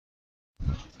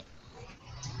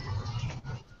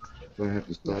Do I have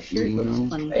to stop eating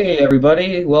now? Hey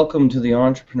everybody, welcome to the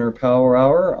Entrepreneur Power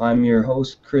Hour. I'm your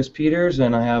host Chris Peters,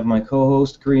 and I have my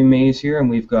co-host Kareem Mays here, and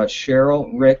we've got Cheryl,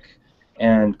 Rick,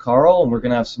 and Carl, and we're going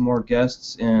to have some more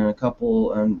guests in a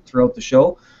couple and throughout the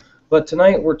show. But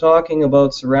tonight we're talking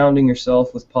about surrounding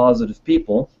yourself with positive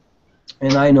people,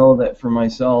 and I know that for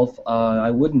myself, I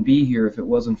wouldn't be here if it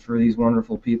wasn't for these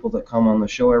wonderful people that come on the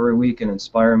show every week and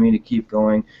inspire me to keep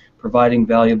going, providing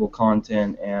valuable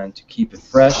content and to keep it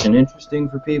fresh and interesting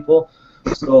for people.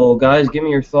 So guys, give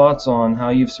me your thoughts on how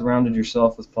you've surrounded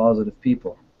yourself with positive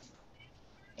people.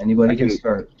 Anybody can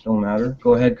start, don't matter.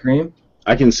 Go ahead, Kareem.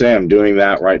 I can say I'm doing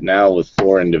that right now with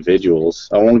 4 individuals.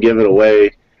 I won't give it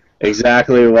away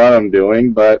exactly what I'm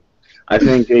doing, but I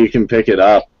think you can pick it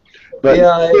up. But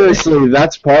yeah, seriously,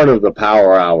 that's part of the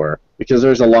power hour, because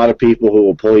there's a lot of people who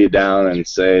will pull you down and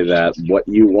say that what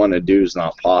you want to do is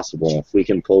not possible. If we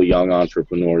can pull young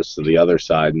entrepreneurs to the other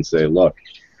side and say, look,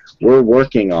 we're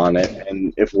working on it,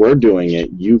 and if we're doing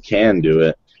it, you can do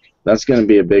it, that's going to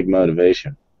be a big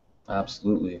motivation.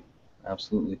 Absolutely.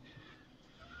 Absolutely.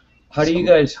 How do you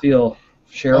guys feel,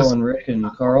 Cheryl and Rick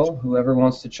and Carl, whoever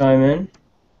wants to chime in?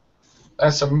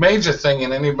 That's a major thing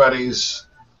in anybody's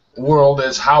world,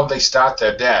 is how they start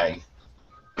their day.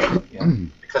 Yeah.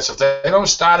 Because if they don't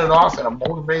start it off in a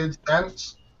motivated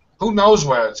sense, who knows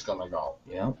where it's going to go.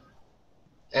 Yeah.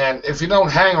 And if you don't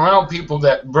hang around people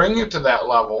that bring you to that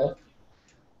level,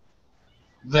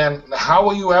 then how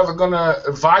are you ever going to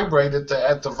vibrate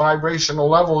at the vibrational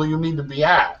level you need to be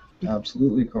at?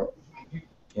 Absolutely, Carl.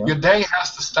 Yeah. Your day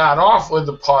has to start off with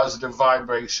a positive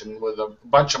vibration, with a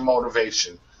bunch of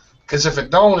motivation. Because if it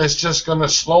don't, it's just going to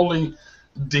slowly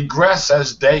degress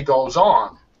as day goes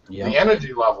on. Yeah. The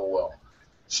energy level will.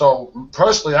 So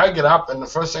personally, I get up and the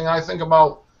first thing I think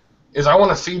about is I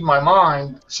want to feed my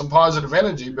mind some positive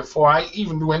energy before I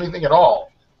even do anything at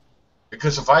all.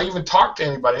 Because if I even talk to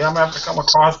anybody, I'm going to have to come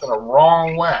across in a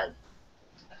wrong way.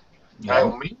 Yeah. I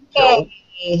don't mean to.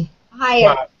 Hey.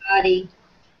 Hi, everybody.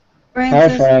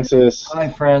 Hi, Francis. Hi,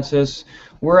 Francis.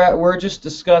 We're just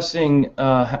discussing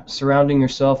surrounding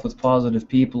yourself with positive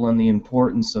people and the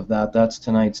importance of that. That's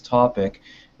tonight's topic.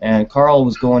 And Carl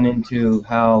was going into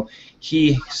how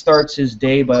he starts his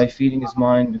day by feeding his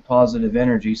mind with positive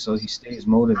energy so he stays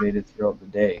motivated throughout the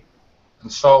day.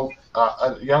 And so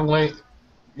a young lady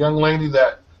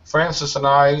that Francis and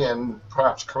I, and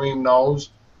perhaps Kareem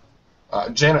knows,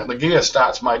 Janet Lagia,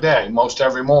 starts my day most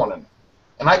every morning.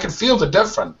 And I can feel the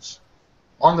difference.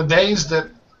 On the days that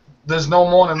there's no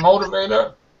morning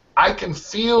motivator, I can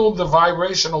feel the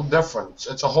vibrational difference.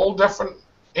 It's a whole different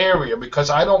area because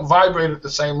I don't vibrate at the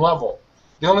same level.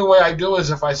 The only way I do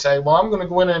is if I say, well, I'm going to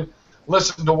go in and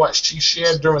listen to what she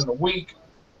shared during the week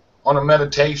on a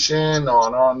meditation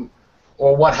or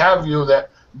what have you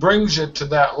that brings you to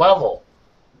that level.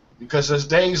 Because there's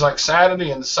days like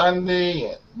Saturday and Sunday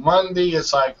and Monday,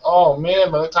 it's like, oh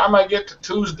man, by the time I get to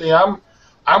Tuesday,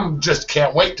 I'm just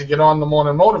can't wait to get on the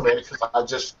morning motivator because I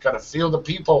just got to feel the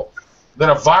people that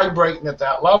are vibrating at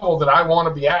that level that I want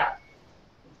to be at.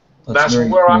 That's where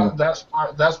cool.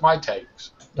 That's my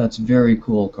takes. That's very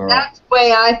cool, Carl. That's the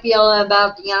way I feel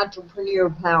about the Entrepreneur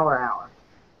Power Hour.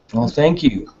 Well, thank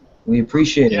you. We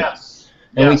appreciate it. Yes.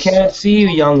 And yes. we can't see you,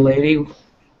 young lady.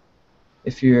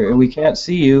 We can't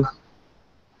see you.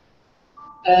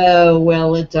 Oh,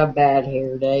 well, it's a bad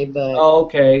hair day, but... Oh,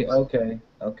 okay.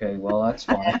 Well, that's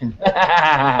fine.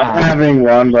 I'm having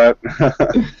one, but...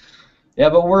 Yeah,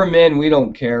 but we're men. We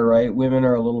don't care, right? Women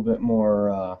are a little bit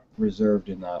more reserved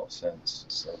in that sense,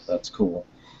 so that's cool.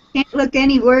 Can't look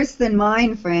any worse than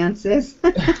mine, Francis.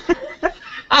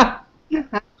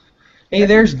 Hey,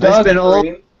 there's Doug. I spent all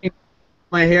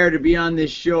my hair to be on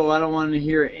this show. I don't want to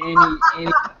hear any.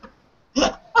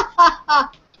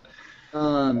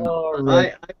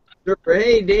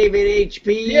 Hey, David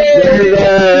HP.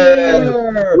 Yeah.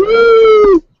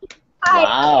 Woo!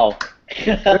 Wow.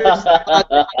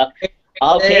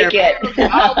 I'll take it.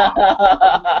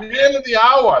 The end of the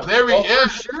hour. There he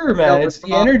is. Sure, man. It's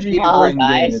the energy you bring,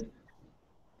 David.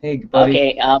 Hey, buddy.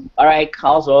 Okay. All right.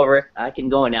 Call's over. I can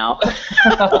go now.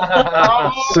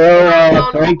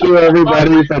 So, thank you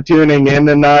everybody for tuning in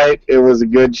tonight. It was a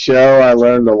good show. I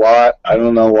learned a lot. I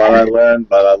don't know what I learned,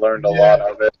 but I learned a lot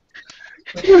of it.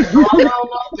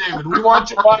 David, we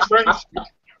want your vibration.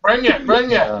 Bring it.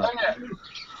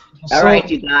 All right,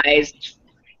 you guys.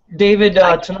 David,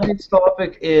 tonight's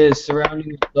topic is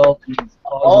surrounding yourself with positive.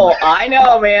 Oh, I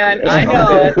know, man. I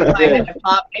know. I had to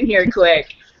pop in here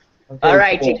quick. Okay, all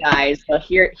right, cool. you guys. So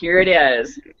here it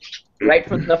is. Right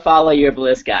from the Follow Your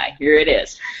Bliss guy. Here it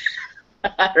is.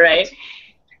 All right.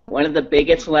 one of the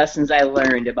biggest lessons I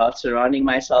learned about surrounding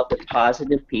myself with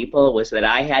positive people was that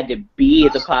I had to be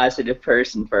the positive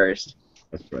person first.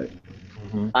 That's right.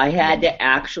 I had to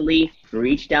actually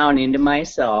reach down into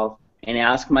myself and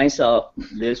ask myself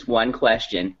this one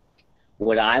question: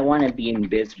 would I want to be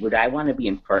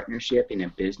in partnership in a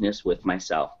business with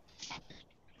myself?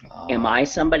 Am I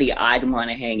somebody I'd want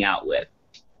to hang out with?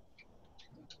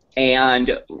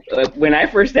 And when I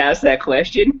first asked that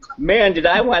question, man, did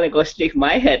I want to go stick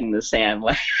my head in the sand.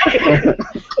 Like,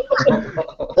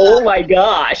 oh my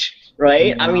gosh,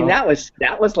 right? I mean, that was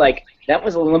a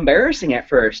little embarrassing at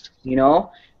first, you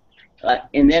know.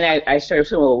 And then I started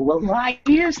saying, well, why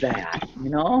is that, you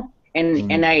know?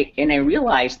 And I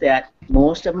realized that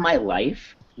most of my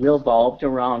life revolved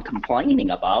around complaining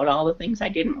about all the things I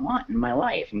didn't want in my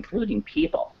life, including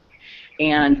people.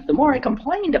 And the more I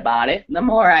complained about it, the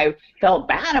more I felt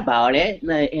bad about it,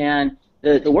 and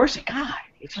the worse it got.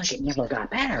 It's like it never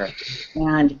got better.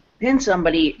 And then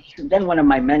one of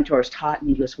my mentors taught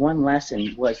me this one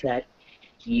lesson, was that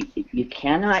you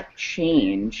cannot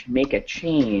make a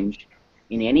change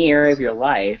in any area of your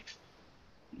life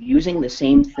using the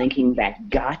same thinking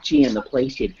that got you in the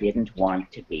place you didn't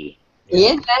want to be.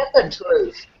 Isn't that the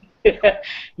truth?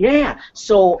 Yeah.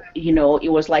 So, you know, it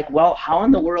was like, well, how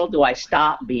in the world do I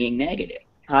stop being negative?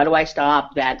 How do I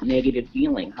stop that negative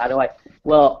feeling?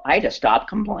 Well, I had to stop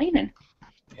complaining.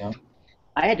 Yeah.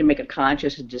 I had to make a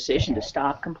conscious decision to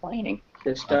stop complaining,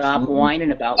 to stop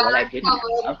whining about what I didn't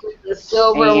have. The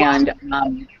silver And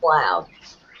cloud.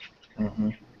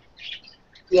 I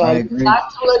Yeah, agree. you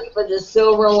got to look for the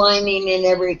silver lining in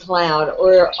every cloud,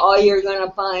 or all you're going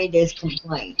to find is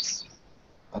complaints.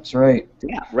 That's right.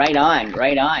 yeah, right on.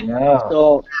 Yeah.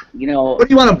 So, you know, What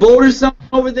do you want to boulder something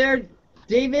over there,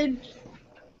 David?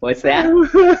 what's that?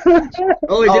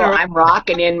 Oh, he's in a I'm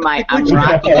rocking in my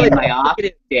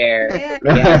office chair.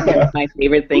 Yeah, it's my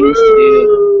favorite things to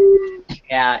do.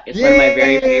 Yeah, it's one of my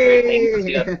very favorite things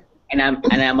to do. And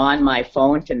I'm on my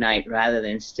phone tonight rather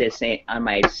than on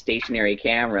my stationary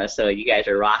camera, so you guys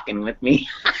are rocking with me.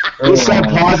 He's so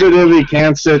positive he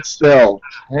can't sit still.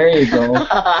 There you go.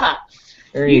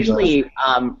 Usually,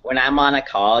 when I'm on a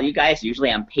call, you guys,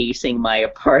 I'm pacing my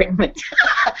apartment.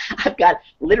 I got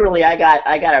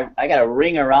a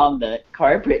ring around the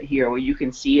carpet here where you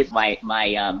can see it my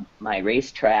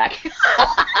racetrack.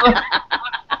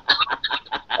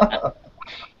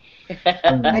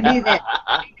 I do that.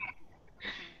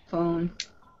 Phone.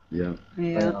 Yeah.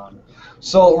 Yeah.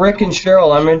 So, Rick and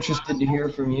Cheryl, I'm interested to hear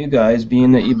from you guys,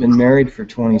 being that you've been married for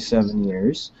 27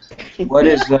 years. What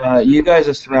is, you guys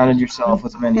have surrounded yourself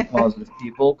with many positive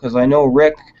people, because I know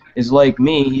Rick is like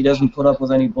me, he doesn't put up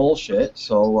with any bullshit.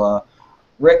 So,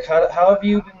 Rick, how have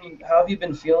you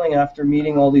been feeling after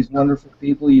meeting all these wonderful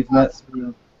people you've met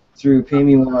through Pay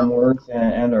Me What I'm Worth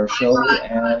and our show,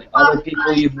 and other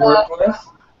people you've worked with?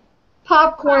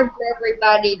 Popcorn for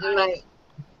everybody tonight.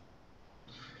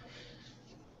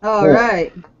 All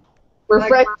right.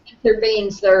 Refreshments are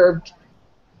being served.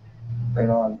 Right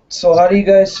on. So how do you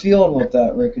guys feel about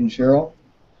that, Rick and Cheryl?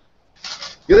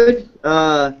 Good.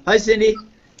 Hi, Cindy.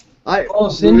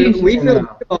 Cindy. We feel good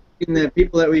about the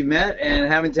people that we've met and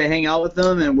having to hang out with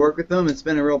them and work with them. It's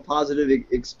been a real positive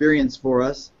experience for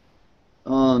us.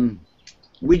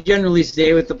 We generally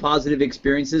stay with the positive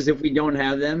experiences. If we don't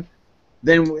have them,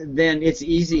 then it's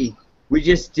easy. We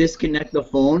just disconnect the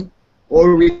phone,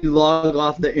 or we log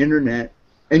off the internet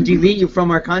and delete you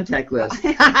from our contact list.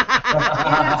 Yeah, that's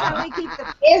how we keep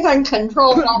the. Isn't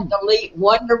Control Alt Delete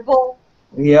wonderful?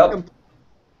 Yep.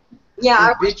 Yeah,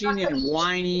 I was Bitching and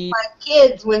whining. my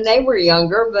kids when they were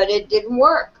younger, but it didn't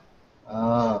work.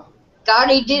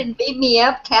 Scotty didn't beat me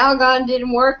up, Calgon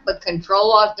didn't work, but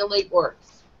Control Alt Delete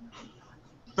works.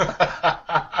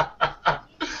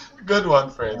 Good one,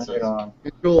 Francis. Right on.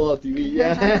 Control Alt Delete,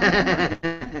 yeah.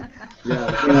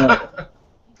 Yeah.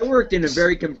 I worked in a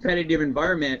very competitive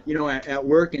environment, you know, at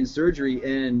work in surgery,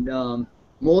 and a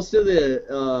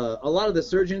lot of the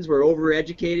surgeons were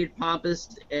overeducated,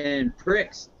 pompous, and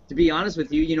pricks. To be honest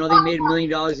with you, you know, they made $1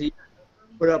 million a year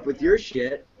to put up with your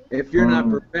shit. If you're not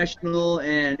professional,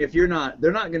 and if you're not,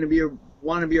 they're not going to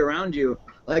want to be around you.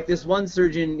 Like this one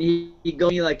surgeon, he goes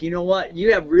to me like, you know what,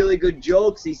 you have really good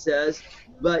jokes, he says,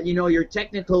 but you know your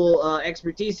technical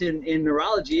expertise in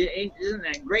neurology isn't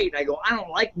that great. I go, I don't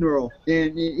like neuro.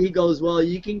 And he goes, well,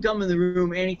 you can come in the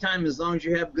room anytime as long as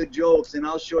you have good jokes, and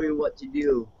I'll show you what to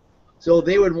do. So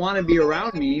they would want to be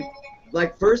around me.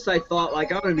 Like first I thought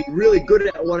like I'm going to be really good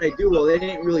at what I do. Well, they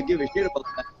didn't really give a shit about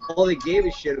that. All they gave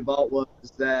a shit about was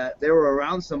that they were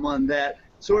around someone that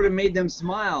sort of made them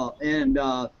smile. And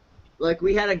like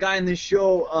we had a guy in this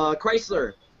show,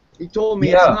 Chrysler. He told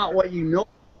me it's not what you know,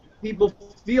 people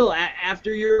feel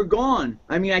after you're gone.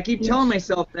 I mean, I keep telling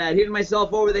myself that, hitting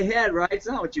myself over the head, right? It's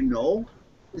not what you know.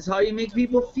 It's how you make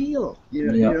people feel.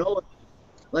 You know,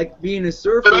 like being a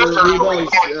surfer, we'd always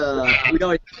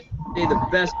say the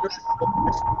best.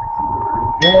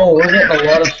 Whoa, we're getting a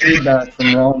lot of feedback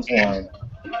from Ron's line.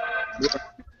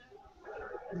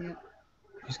 Yeah.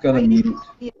 He's got a mute.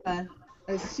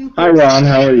 A super Hi, Ron.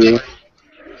 How are you?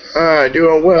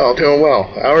 Doing well, doing well.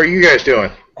 How are you guys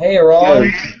doing? Hey,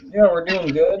 Ron. Yeah, we're doing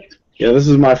good. Yeah, this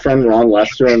is my friend Ron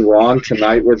Lester. And Ron,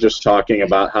 tonight we're just talking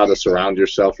about how to surround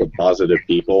yourself with positive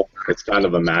people. It's kind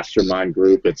of a mastermind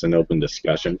group. It's an open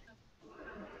discussion.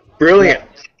 Brilliant.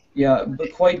 Yeah,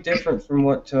 but quite different from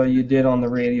what you did on the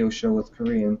radio show with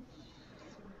Kareem.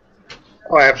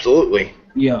 Oh, absolutely.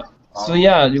 Yeah. So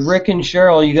yeah, Rick and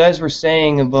Cheryl, you guys were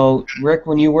saying about, Rick,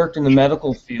 when you worked in the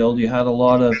medical field, you had a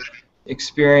lot of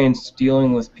experience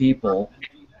dealing with people.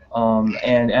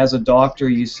 And as a doctor,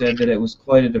 you said that it was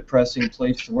quite a depressing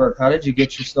place to work. How did you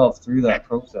get yourself through that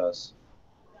process?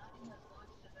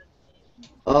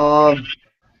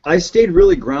 I stayed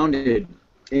really grounded,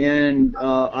 and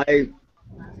I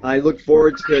looked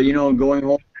forward to, you know, going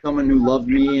home to someone who loved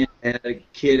me and had a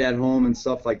kid at home and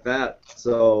stuff like that.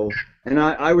 So, and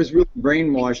I was really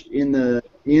brainwashed in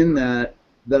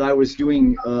that I was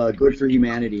doing good for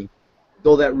humanity.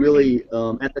 So that really,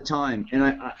 at the time,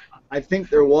 and I think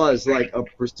there was like a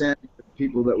percentage of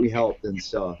people that we helped and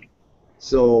stuff.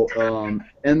 So,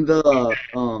 and the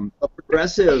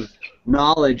progressive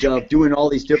knowledge of doing all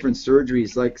these different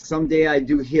surgeries, like someday I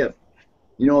do hip,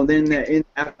 you know, then in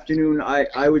the afternoon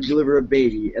I would deliver a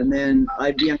baby, and then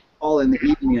I'd be on call in the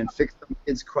evening and fix some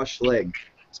kid's crushed leg.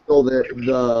 So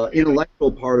the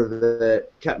intellectual part of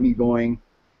it kept me going,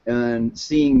 and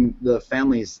seeing the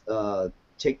families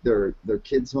take their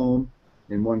kids home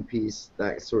in one piece,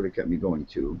 that sort of kept me going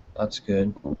too. That's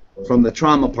good. From the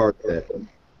trauma part of it,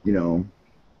 you know.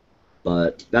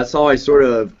 But that's how I sort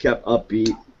of kept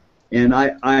upbeat. And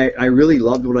I really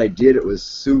loved what I did. It was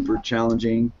super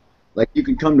challenging. Like, you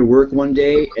could come to work one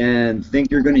day and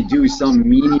think you're going to do some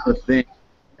menial thing,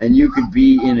 and you could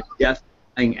be in a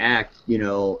death-defying act, you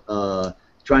know,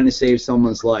 trying to save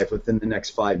someone's life within the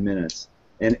next 5 minutes,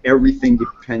 and everything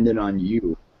depended on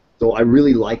you. So I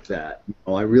really like that. You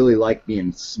know, I really like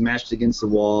being smashed against the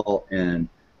wall and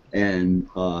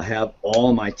have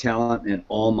all my talent and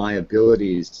all my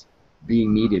abilities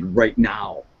being needed right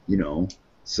now, you know.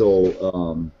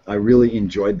 So I really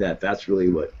enjoyed that. That's really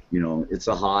what, you know, it's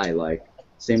a high, like,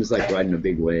 same as like riding a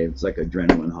big wave. It's like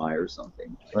adrenaline high or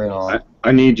something. Right on.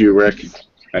 I need you, Rick.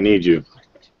 I need you.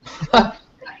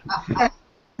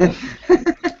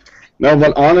 No,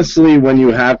 but honestly, when you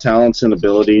have talents and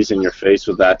abilities and you're faced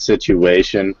with that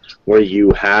situation where you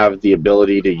have the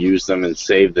ability to use them and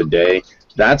save the day,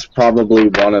 that's probably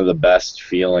one of the best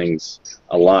feelings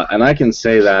a lot. And I can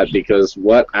say that because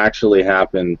what actually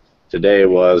happened today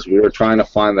was we were trying to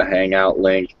find the Hangout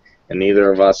link, and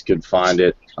neither of us could find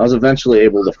it. I was eventually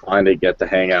able to find it, get the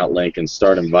Hangout link, and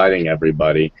start inviting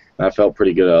everybody. And I felt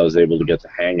pretty good I was able to get the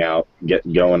Hangout,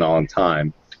 get going on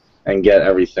time, and get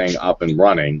everything up and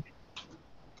running.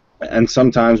 And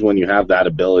sometimes when you have that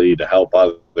ability to help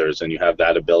others and you have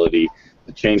that ability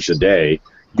to change the day,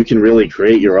 you can really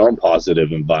create your own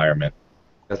positive environment.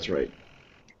 That's right.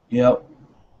 Yep,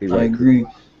 I agree.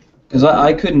 Because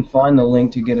I couldn't find the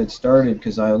link to get it started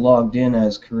because I logged in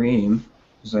as Kareem,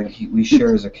 because like we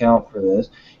share his account for this,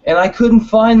 and I couldn't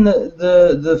find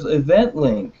the event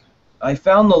link. I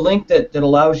found the link that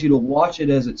allows you to watch it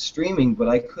as it's streaming, but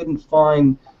I couldn't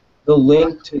find the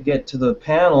link to get to the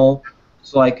panel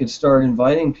so I could start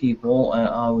inviting people, and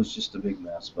I was just a big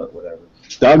mess, but whatever.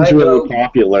 Doug's really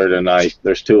popular tonight.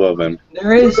 There's two of them.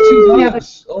 There is two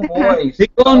Dougs. Oh boy. He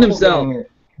cloned himself.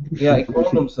 Yeah, he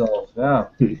cloned himself. Yeah.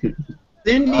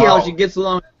 Cindy, how she gets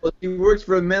along? She works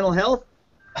for mental health,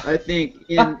 I think,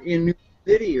 in New York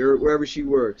City or wherever she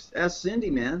works. Ask Cindy,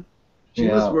 man. She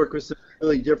must work with some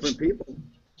really different people.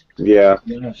 Yeah.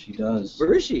 Yeah, she does.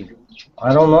 Where is she?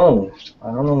 I don't know.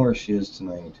 I don't know where she is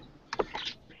tonight.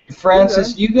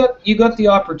 Francis, you got the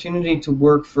opportunity to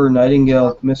work for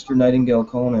Nightingale, Mr. Nightingale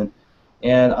Conan,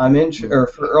 and or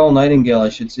for Earl Nightingale, I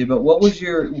should say. But what was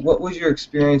your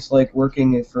experience like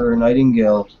working for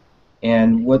Nightingale,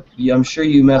 and I'm sure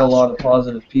you met a lot of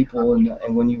positive people,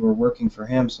 and when you were working for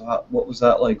him. So what was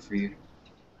that like for you?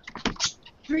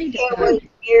 It was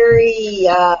very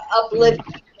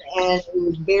uplifting, and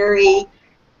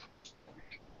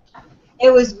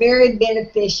it was very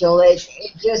beneficial. It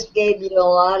just gave you a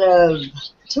lot of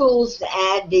tools to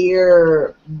add to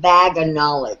your bag of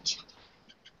knowledge.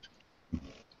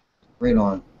 Right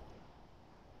on.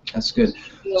 That's good.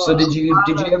 So did you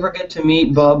ever get to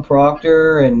meet Bob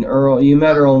Proctor and Earl? You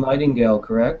met Earl Nightingale,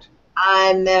 correct?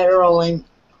 I met Earl and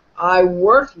I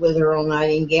worked with Earl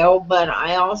Nightingale, but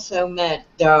I also met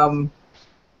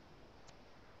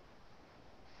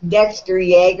Dexter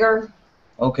Yeager.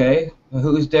 Okay.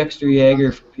 Who's Dexter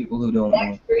Yeager for people who don't know?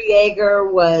 Dexter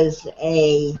Yeager was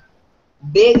a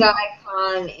big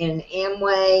icon in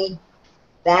Amway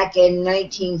back in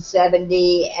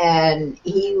 1970, and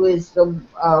he was the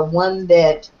one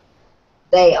that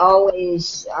they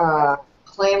always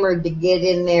clamored to get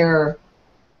in their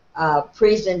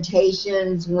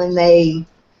presentations when they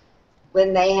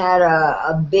had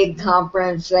a big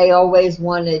conference. They always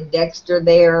wanted Dexter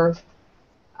there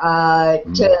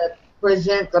to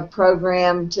present the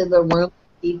program to the room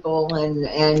people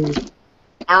and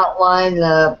outline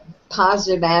the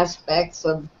positive aspects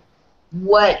of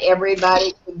what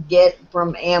everybody could get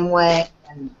from Amway.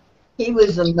 And he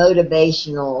was a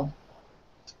motivational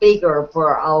speaker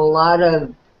for a lot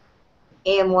of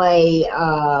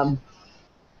Amway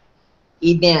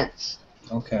events.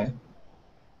 Okay.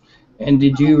 And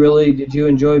did you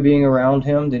enjoy being around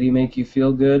him? Did he make you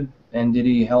feel good? And did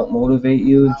he help motivate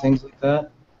you and things like that?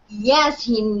 Yes,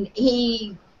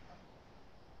 he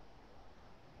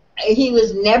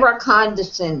was never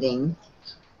condescending.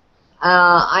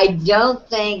 I don't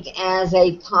think as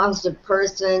a positive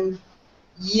person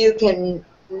you can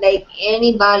make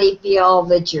anybody feel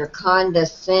that you're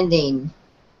condescending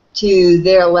to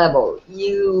their level.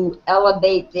 You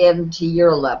elevate them to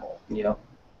your level. Yeah,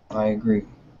 I agree.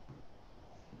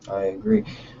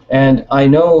 And I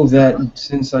know that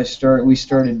since we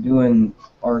started doing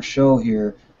our show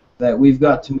here, that we've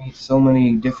got to meet so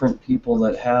many different people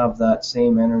that have that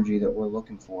same energy that we're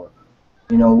looking for.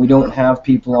 You know, we don't have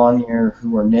people on here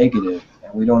who are negative,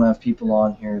 and we don't have people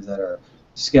on here that are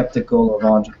skeptical of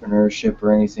entrepreneurship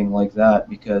or anything like that,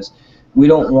 because we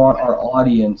don't want our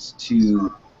audience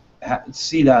to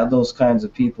see those kinds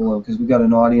of people, because we've got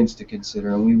an audience to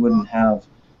consider, and we wouldn't have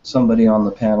somebody on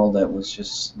the panel that was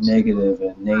just negative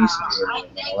and naysayer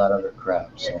and all that other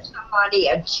crap. So. Somebody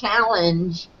a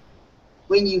challenge,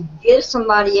 when you give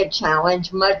somebody a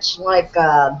challenge, much like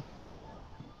a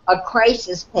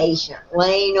crisis patient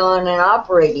laying on an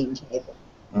operating table,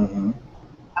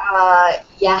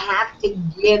 you have to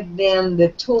give them the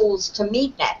tools to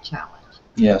meet that challenge.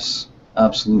 Yes,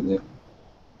 absolutely.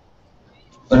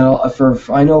 Well,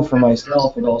 I know for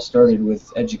myself, it all started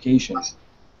with education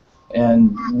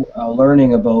and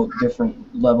learning about different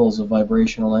levels of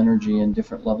vibrational energy and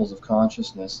different levels of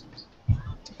consciousness.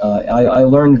 I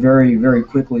learned very, very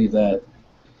quickly that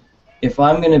if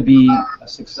I'm going to be a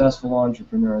successful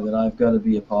entrepreneur, that I've got to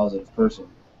be a positive person,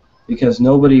 because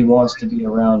nobody wants to be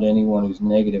around anyone who's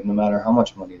negative, no matter how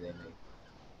much money they make.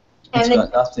 It's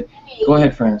got nothing. Go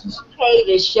ahead, Francis. It's okay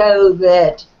to show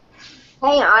that,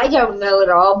 hey, I don't know it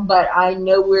all, but I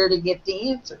know where to get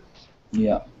the answers.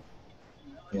 Yeah.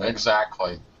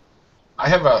 Exactly. I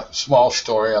have a small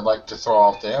story I'd like to throw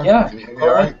out there. Yeah. Can you hear me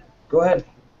all right? Go ahead.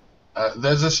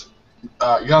 There's this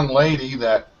young lady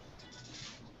that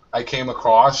I came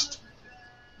across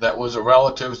that was a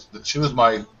relative. She was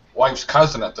my wife's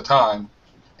cousin at the time,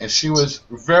 and she was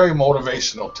very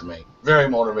motivational to me. Very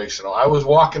motivational. I was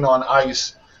walking on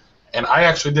ice, and I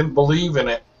actually didn't believe in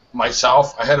it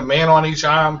myself. I had a man on each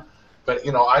arm, but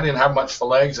I didn't have much for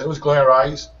legs. It was glare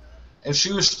ice, and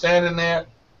she was standing there.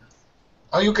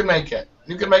 Oh, you can make it.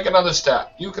 You can make another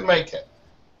step. You can make it.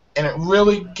 And it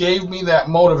really gave me that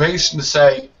motivation to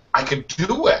say, I could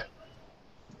do it.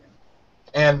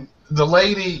 And the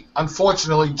lady,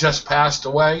 unfortunately, just passed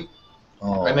away.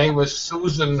 Oh. Her name was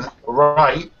Susan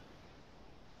Wright.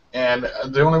 And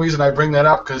the only reason I bring that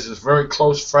up, because it's a very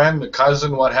close friend, a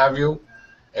cousin, what have you.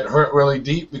 It hurt really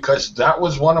deep, because that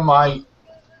was one of my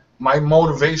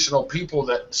motivational people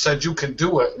that said you can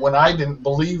do it when I didn't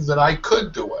believe that I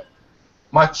could do it.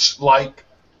 Much like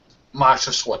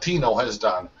Marsha Sortino has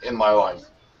done in my life.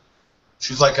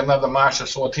 She's like another Marsha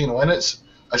Sortino, and it's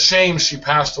a shame she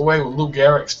passed away with Lou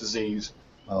Gehrig's disease.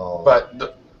 Oh.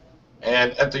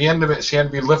 And at the end of it, she had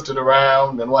to be lifted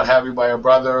around and what have you by her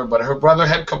brother, but her brother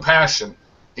had compassion.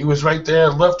 He was right there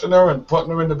lifting her and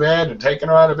putting her into bed and taking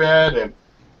her out of bed, and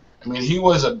I mean, he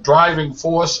was a driving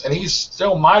force, and he's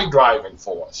still my driving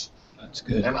force. That's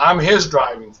good. And I'm his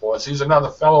driving force. He's another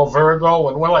fellow Virgo,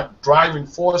 and we're like driving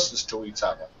forces to each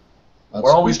other.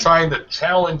 We're always trying to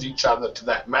challenge each other to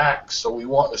that max, so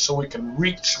we can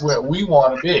reach where we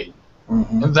want to be.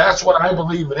 And that's what I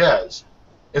believe it is.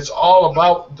 It's all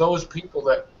about those people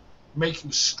that make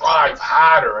you strive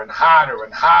harder and harder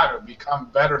and harder, become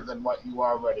better than what you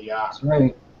already are. That's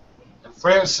right. And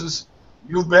Francis,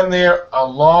 you've been there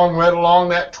right along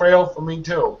that trail for me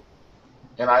too,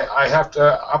 and I have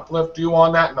to uplift you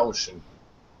on that notion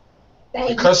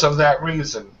because of that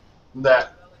reason.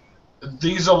 That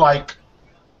these are like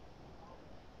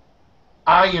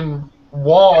iron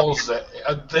walls that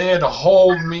are there to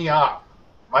hold me up.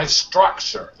 My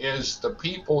structure is the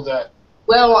people that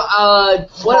flow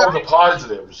the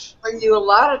positives. For you, a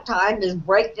lot of time is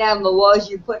break down the walls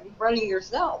you put in front of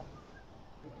yourself.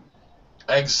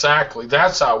 Exactly.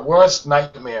 That's our worst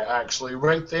nightmare, actually.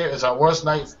 Right there is our worst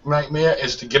nightmare,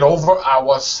 is to get over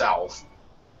ourselves.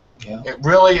 Yeah. It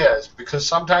really is, because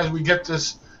sometimes we get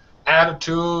this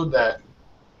attitude that,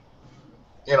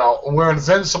 you know, we're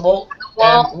invincible,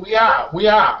 and we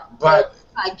are, but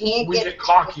we get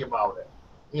cocky about it.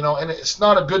 You know, and it's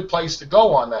not a good place to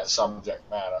go on that subject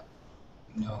matter.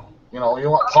 No. You know, you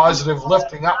want positive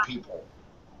lifting up people.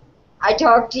 I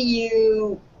talked to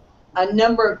you a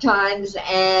number of times,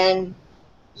 and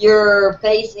you're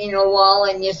facing a wall,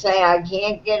 and you say, I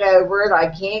can't get over it, I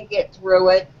can't get through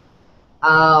it.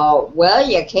 Well,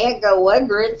 you can't go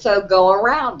under it, so go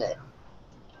around it.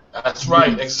 That's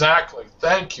right, exactly.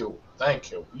 Thank you.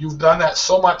 Thank you. You've done that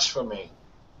so much for me.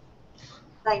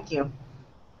 Thank you.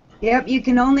 Yep, you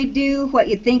can only do what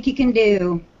you think you can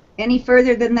do. Any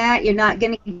further than that, you're not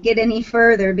going to get any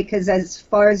further, because as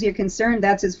far as you're concerned,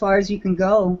 that's as far as you can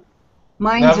go.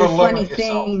 Minds are funny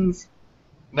things.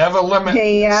 Never limit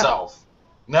yourself.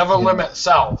 Never limit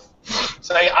self.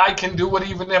 Say, I can do it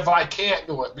even if I can't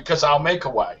do it, because I'll make a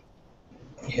way.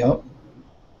 Yep.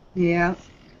 Yeah.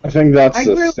 I think that's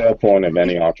the sale point of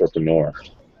any entrepreneur.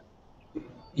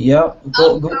 Yep.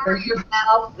 Cover your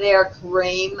mouth there,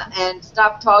 Kareem, and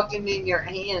stop talking in your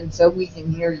hand so we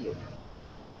can hear you.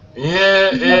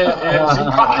 Yeah.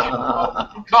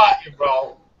 He caught you,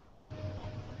 bro.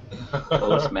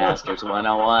 Toastmasters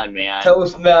 101, man.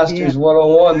 Toastmasters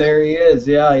 101, there he is.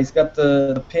 Yeah, he's got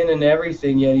the pin and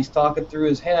everything, yet he's talking through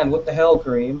his hand. What the hell,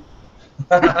 Kareem?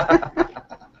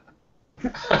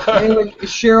 Anyway,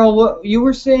 Cheryl, what you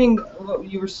were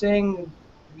saying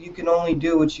you can only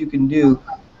do what you can do.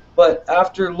 But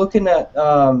after looking at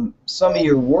some of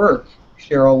your work,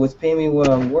 Cheryl, with Pay Me What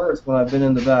I'm Worth, when I've been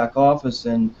in the back office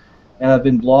and I've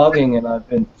been blogging and I've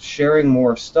been sharing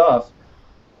more stuff,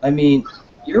 I mean,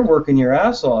 you're working your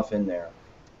ass off in there.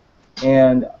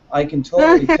 And I can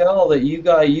totally tell that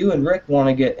you and Rick want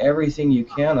to get everything you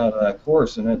can out of that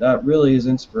course, and that really is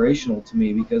inspirational to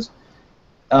me, because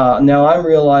now I'm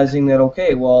realizing that,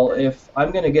 okay, well, if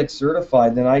I'm going to get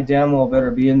certified, then I damn well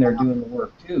better be in there doing the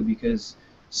work too, because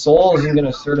Soul isn't going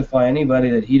to certify anybody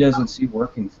that he doesn't see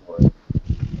working for it.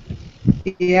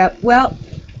 Yeah, well,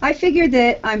 I figured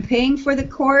that I'm paying for the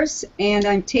course and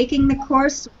I'm taking the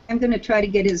course. I'm going to try to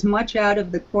get as much out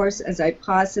of the course as I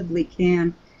possibly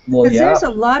can. Well, because there's a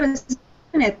lot of stuff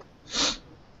in it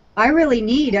I really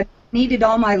need. I need it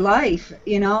all my life,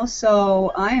 you know,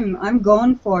 so I'm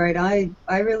going for it. I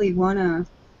really want to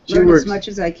learn as much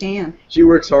as I can. She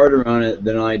works harder on it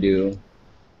than I do.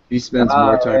 She spends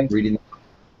more time reading.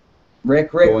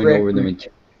 Rick,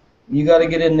 you got to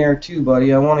get in there too,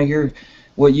 buddy. I want to hear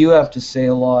what you have to say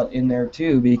a lot in there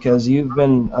too, because you've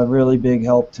been a really big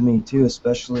help to me too,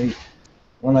 especially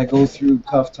when I go through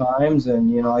tough times,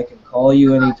 and you know, I can call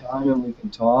you anytime and we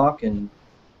can talk. And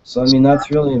so I mean,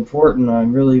 that's really important. I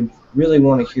really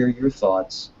want to hear your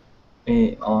thoughts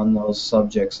on those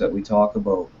subjects that we talk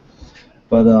about.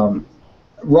 But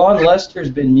Ron Lester's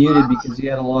been muted because he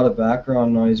had a lot of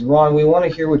background noise. Ron, we want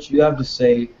to hear what you have to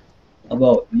say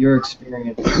about your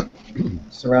experience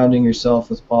surrounding yourself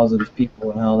with positive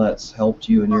people and how that's helped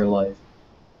you in your life.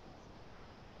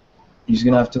 He's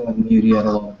going to have to unmute. He had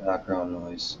a lot of background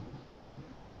noise.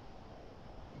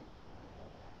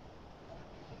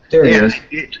 There he is.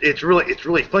 It's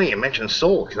really funny you mentioned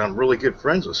Soul, because I'm really good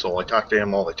friends with Soul. I talk to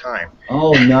him all the time.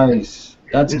 Oh, nice.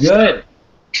 That's good.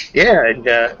 Yeah,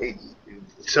 and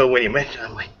so when you mentioned,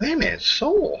 I'm like, wait a minute,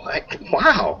 Soul.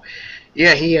 Wow.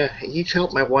 Yeah, he's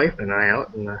helped my wife and I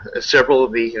out, and several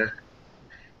of the.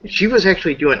 She was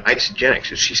actually doing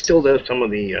isogenics. She still does some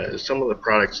of the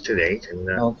products today. And,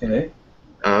 okay.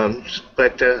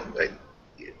 But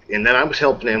and then I was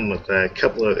helping him with a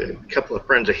couple of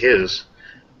friends of his.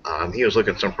 He was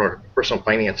looking for some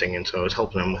financing, and so I was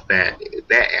helping him with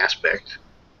that aspect.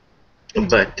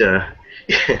 But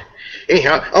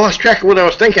anyhow, I lost track of what I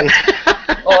was thinking.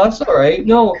 Oh, that's all right.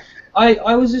 No,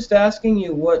 I was just asking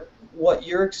you what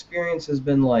your experience has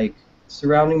been like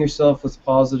surrounding yourself with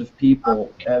positive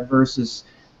people versus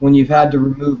when you've had to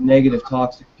remove negative,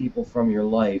 toxic people from your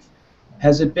life.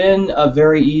 Has it been a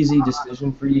very easy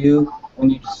decision for you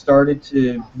when you started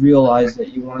to realize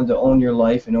that you wanted to own your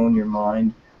life and own your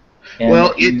mind? And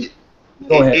well,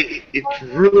 Go ahead.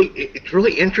 It's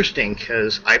really interesting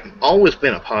because I've always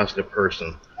been a positive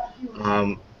person,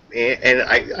 and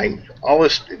I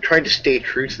always tried to stay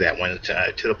true to that one,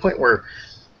 to the point where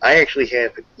I actually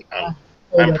have.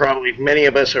 I'm probably many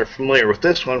of us are familiar with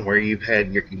this one, where you've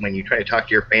had when you try to talk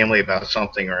to your family about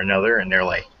something or another, and they're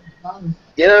like,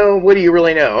 what do you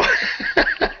really know?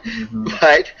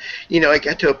 But I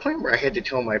got to a point where I had to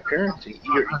tell my parents,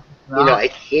 I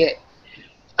can't.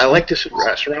 I like to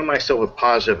surround myself with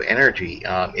positive energy.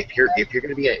 If you're going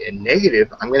to be a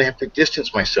negative, I'm going to have to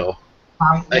distance myself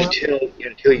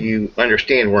until you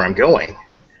understand where I'm going.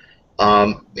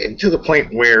 And to the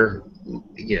point where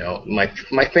my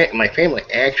family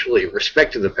actually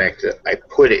respected the fact that I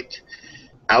put it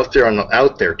out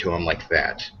there to them like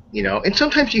that. And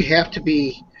sometimes you have to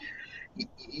be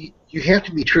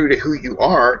true to who you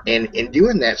are, and in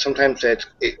doing that, sometimes it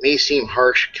may seem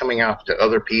harsh coming out to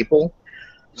other people.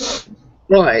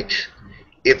 But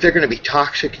if they're going to be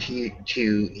toxic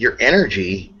to your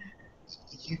energy,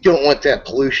 you don't want that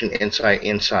pollution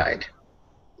inside.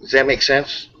 Does that make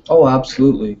sense? Oh,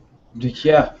 absolutely.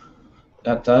 Yeah,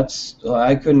 that's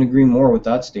I couldn't agree more with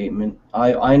that statement.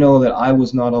 I know that I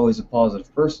was not always a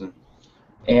positive person,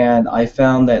 and I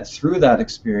found that through that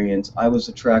experience, I was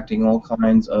attracting all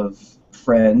kinds of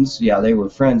friends. Yeah, they were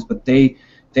friends, but they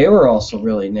were also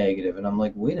really negative, and I'm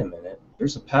like, wait a minute,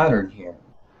 there's a pattern here.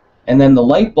 And then the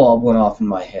light bulb went off in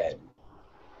my head,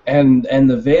 and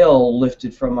the veil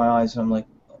lifted from my eyes, and I'm like,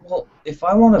 well, if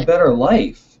I want a better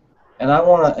life, and I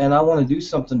want to do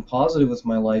something positive with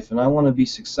my life, and I want to be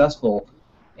successful,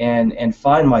 and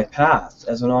find my path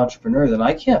as an entrepreneur, then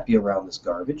I can't be around this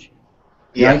garbage.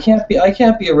 Yeah. I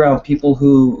can't be around people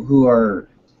who are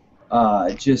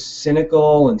just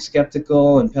cynical and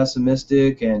skeptical and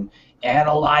pessimistic and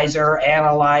analyzer.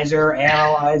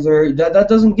 That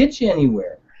doesn't get you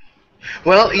anywhere.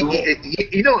 Well,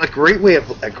 a great way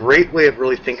of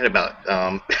really thinking about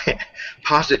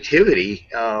positivity.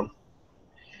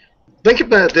 Think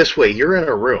about it this way: you're in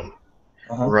a room,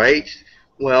 right?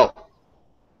 Well,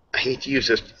 I hate to use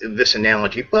this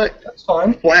analogy, but that's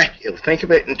fine. Think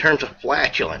of it in terms of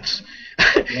flatulence.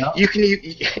 Yeah.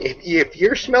 If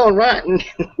you're smelling rotten,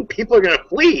 people are going to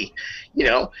flee.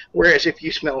 Whereas if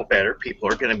you smell better, people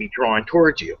are going to be drawn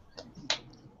towards you.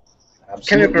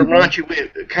 Absolutely.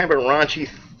 Kind of a raunchy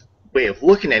way of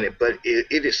looking at it, but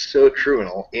it is so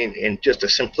true in just a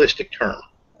simplistic term.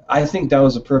 I think that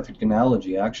was a perfect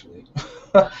analogy, actually.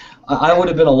 I would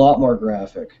have been a lot more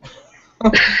graphic,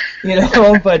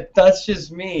 but that's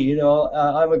just me.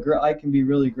 I can be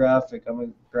really graphic. I'm a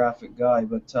graphic guy,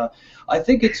 but I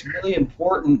think it's really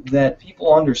important that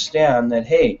people understand that,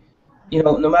 hey,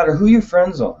 no matter who your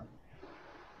friends are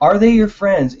they your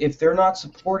friends if they're not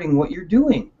supporting what you're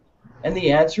doing? And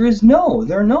the answer is no,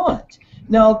 they're not.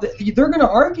 Now, they're going to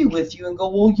argue with you and go,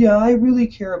 well, yeah, I really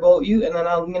care about you. And then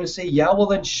I'm going to say, yeah, well,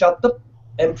 then shut up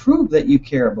and prove that you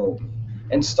care about me.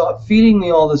 And stop feeding me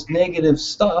all this negative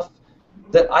stuff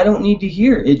that I don't need to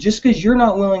hear. Just because you're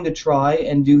not willing to try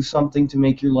and do something to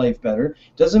make your life better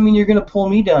doesn't mean you're going to pull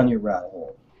me down your rat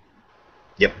hole.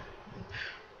 Yep.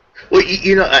 Well,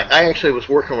 I actually was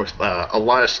working with a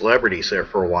lot of celebrities there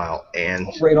for a while. And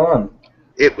right on.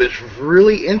 It was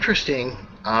really interesting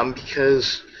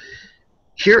because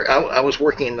here I was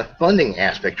working in the funding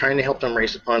aspect, trying to help them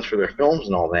raise the funds for their films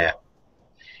and all that.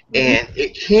 And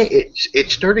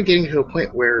it started getting to a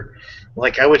point where,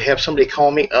 like, I would have somebody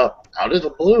call me up out of the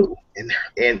blue, and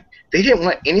they didn't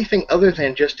want anything other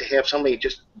than just to have somebody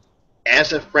just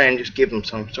as a friend just give them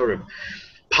some sort of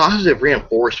positive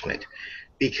reinforcement.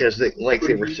 Because, like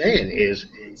they were saying, is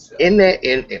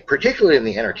particularly in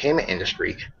the entertainment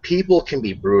industry, people can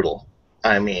be brutal.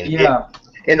 I mean, yeah.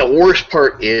 And the worst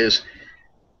part is,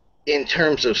 in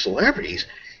terms of celebrities,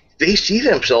 they see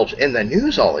themselves in the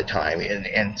news all the time,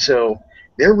 and so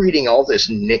they're reading all this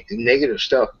negative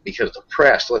stuff because the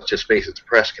press. Let's just face it, the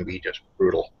press can be just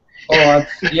brutal. Oh,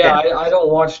 yeah. I don't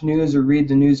watch news or read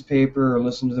the newspaper or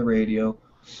listen to the radio.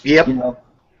 Yep.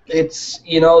 It's,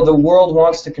 the world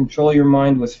wants to control your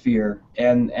mind with fear,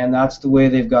 and that's the way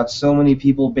they've got so many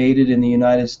people baited in the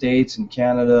United States and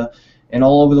Canada and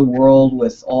all over the world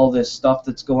with all this stuff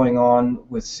that's going on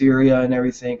with Syria and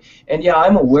everything. And yeah,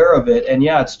 I'm aware of it, and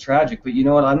yeah, it's tragic, but you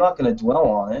know what? I'm not going to dwell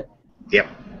on it. Yep.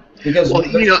 Because,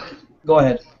 go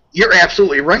ahead. You're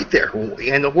absolutely right there.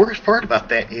 And the worst part about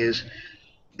that is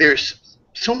there's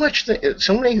so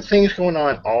many things going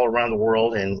on all around the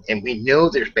world, and we know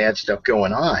there's bad stuff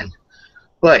going on.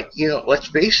 But, let's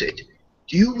face it,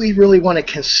 do we really want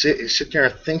to sit there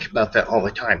and think about that all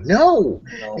the time? No.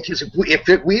 Because if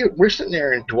we're sitting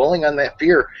there and dwelling on that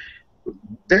fear,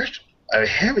 there's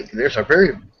a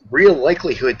very real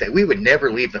likelihood that we would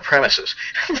never leave the premises.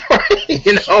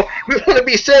 You know, we want to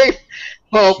be safe.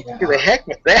 Well, to the heck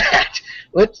with that.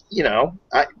 Let's, you know,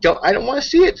 I don't want to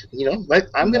see it. You know,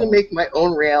 I'm going to make my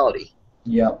own reality.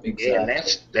 Yeah, exactly.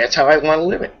 And that's how I want to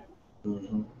live it.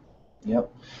 Mm-hmm. Yep.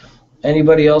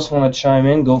 Anybody else want to chime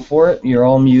in? Go for it. You're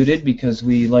all muted because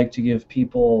we like to give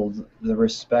people the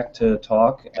respect to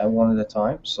talk at one at a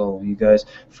time. So you guys,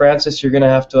 Francis, you're going to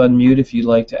have to unmute if you'd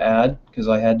like to add, because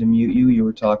I had to mute you. You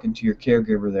were talking to your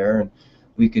caregiver there, and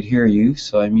we could hear you,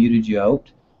 so I muted you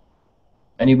out.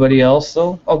 Anybody else,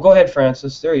 though? Oh, go ahead,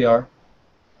 Francis. There you are.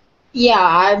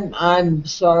 Yeah, I'm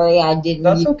sorry I didn't.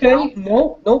 That's okay.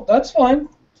 No, that's fine.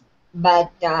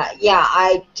 But yeah,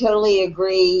 I totally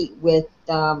agree with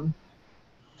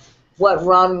what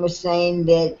Ron was saying,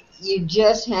 that you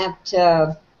just have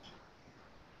to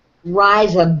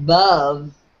rise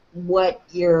above what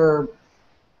your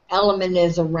element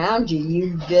is around you.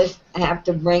 You just have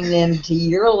to bring them to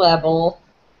your level,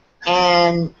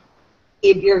 and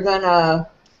if you're going to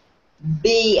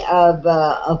be of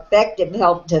effective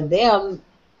help to them,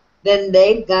 then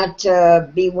they've got to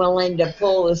be willing to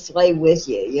pull the sleigh with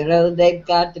you. You know, they've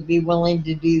got to be willing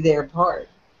to do their part.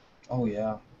 Oh,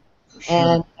 yeah.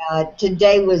 Sure. And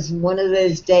today was one of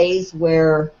those days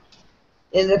where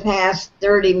in the past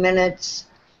 30 minutes...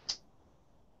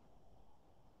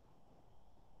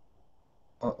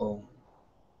 Uh-oh.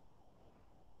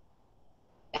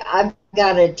 I've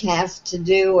got a task to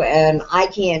do, and I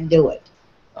can't do it.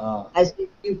 I said,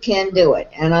 you can do it,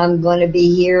 and I'm going to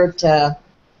be here to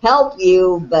help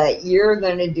you, but you're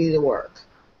going to do the work.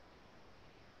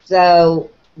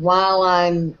 So while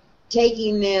I'm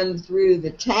taking them through the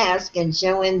task and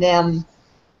showing them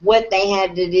what they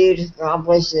had to do to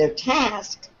accomplish their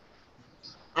task,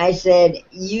 I said,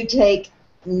 you take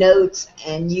notes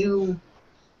and you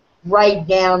write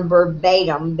down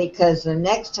verbatim, because the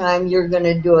next time you're going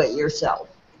to do it yourself.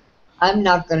 I'm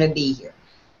not going to be here.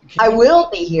 I will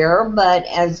be here, but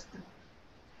as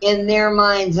in their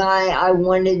mind's eye, I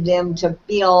wanted them to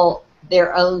feel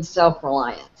their own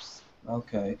self-reliance.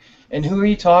 Okay. And who are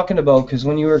you talking about? Because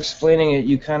when you were explaining it,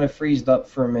 you kind of freezed up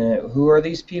for a minute. Who are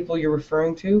these people you're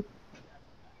referring to?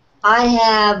 I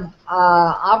have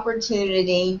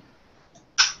opportunity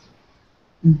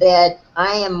that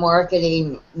I am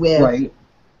marketing with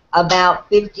about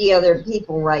 50 other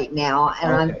people right now,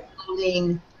 and I'm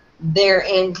building their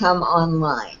income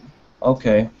online.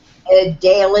 Okay.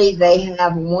 Daily, they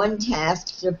have one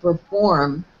task to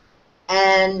perform,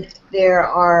 and there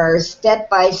are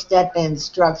step-by-step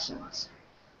instructions.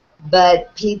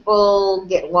 But people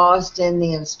get lost in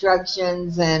the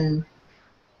instructions, and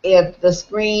if the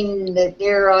screen that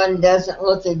they're on doesn't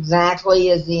look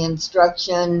exactly as the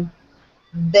instruction,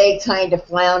 they kind of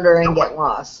flounder and get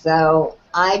lost. So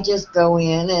I just go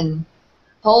in and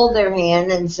hold their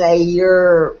hand and say,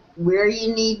 you're where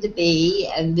you need to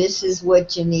be, and this is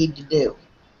what you need to do.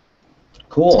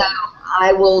 Cool. So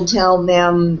I will tell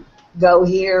them, go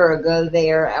here or go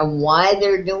there, and why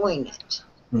they're doing it.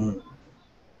 Mm-hmm.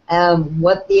 And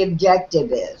what the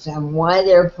objective is, and why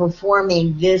they're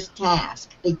performing this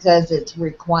task, because it's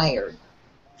required.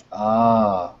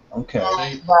 Ah, okay.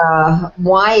 And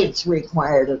why it's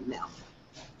required of them.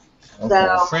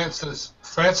 Okay. So,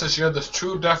 Francis, you're the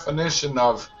true definition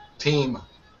of team.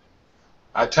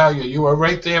 I tell you, you are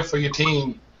right there for your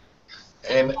team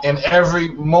in every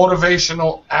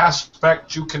motivational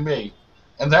aspect you can be.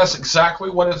 And that's exactly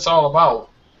what it's all about.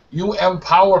 You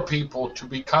empower people to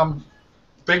become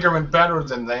bigger and better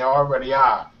than they already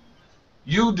are.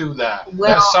 You do that. Well,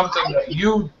 that's something that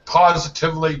you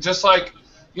positively, just like,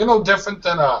 you're no different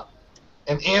than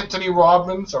an Anthony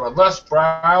Robbins or a Les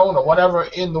Brown or whatever,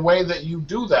 in the way that you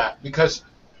do that, because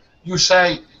you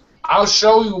say, I'll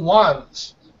show you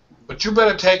once, but you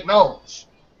better take notes,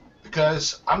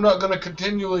 because I'm not going to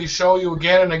continually show you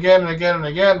again and again and again and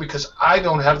again, because I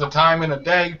don't have the time in a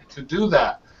day to do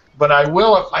that. But I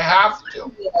will if I have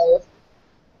to.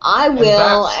 I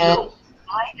will, and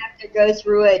I have to go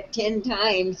through it 10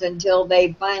 times until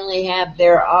they finally have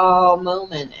their aha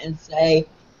moment and say,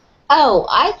 oh,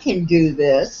 I can do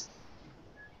this.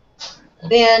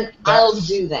 Then I'll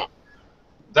do that.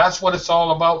 That's what it's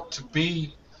all about, to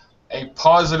be a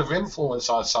positive influence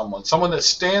on someone that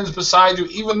stands beside you,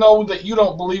 even though that you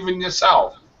don't believe in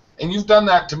yourself. And you've done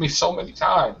that to me so many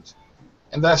times.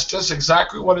 And that's just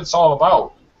exactly what it's all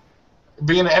about.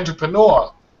 Being an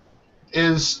entrepreneur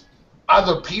is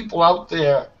other people out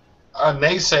there are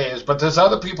naysayers, but there's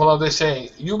other people out there saying,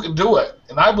 you can do it.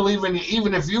 And I believe in you,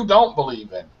 even if you don't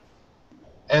believe in.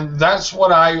 And that's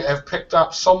what I have picked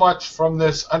up so much from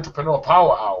this Entrepreneurial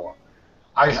Power Hour.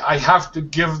 I have to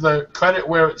give the credit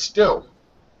where it's due.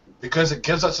 because it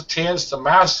gives us a chance to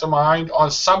mastermind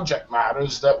on subject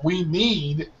matters that we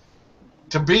need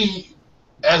to be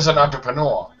as an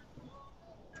entrepreneur.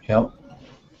 Yep.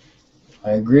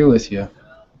 I agree with you.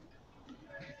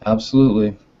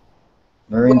 Absolutely.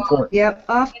 Very important. Yep.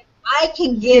 I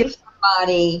can give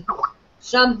somebody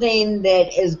something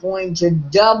that is going to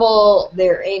double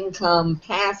their income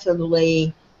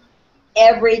passively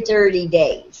every 30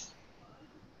 days.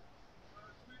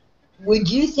 Would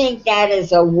you think that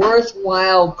is a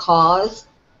worthwhile cause?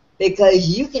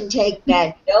 Because you can take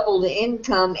that doubled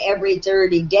income every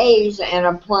 30 days and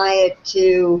apply it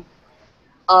to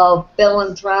a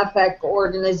philanthropic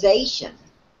organization.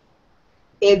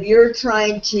 If you're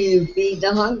trying to feed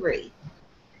the hungry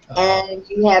and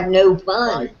you have no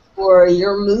funds for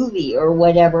your movie or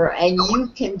whatever, and you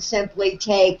can simply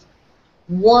take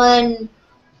one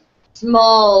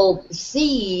small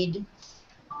seed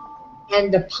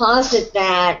and deposit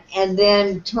that and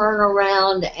then turn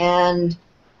around and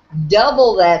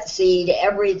double that seed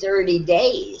every 30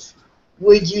 days.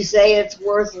 Would you say it's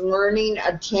worth learning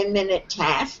a 10-minute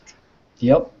task?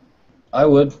 Yep, I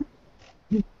would.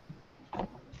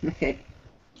 Okay.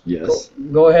 Yes.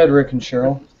 Go ahead, Rick and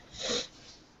Cheryl.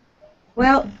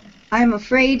 Well, I'm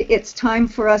afraid it's time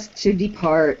for us to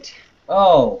depart.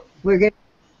 Oh. We're going to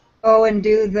go and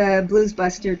do the Blues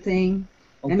Buster thing.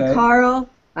 Okay. And Carl,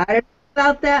 I don't know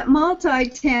about that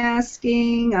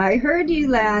multitasking. I heard you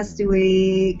last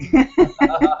week.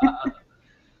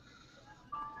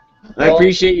 I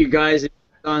appreciate you guys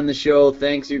on the show.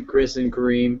 Thanks you, Chris and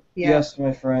Kareem. Yes,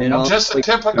 my friend. And I'm I'll- just a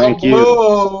typical Thank you.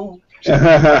 blue.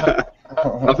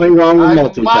 Nothing wrong with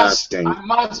multitasking.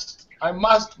 I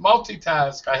must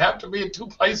multitask. I have to be in two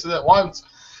places at once.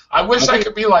 I wish I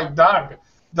could be like Doug.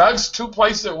 Doug's two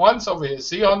places at once over here.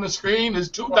 See on the screen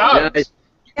is two Dougs.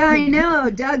 Yeah, I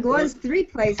know. Doug was 3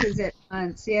 places at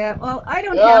once. Yeah. Well, I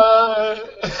don't have.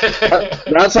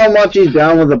 That's how much he's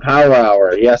down with the power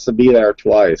hour. He has to be there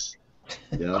twice.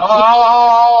 Yeah.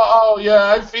 Oh,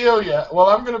 yeah, I feel you. Well,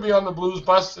 I'm going to be on the Blues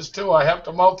Busters, too. I have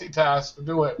to multitask to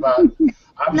do it, but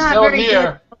I'm Not still very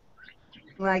here. good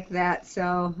like that,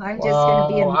 so I'm just going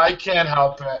to be in. I can't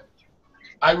help it.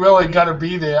 I really got to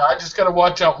be there. I just got to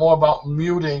watch out more about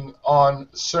muting on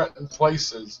certain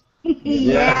places.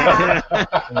 Yeah.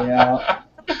 Yeah.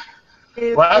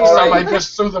 Last time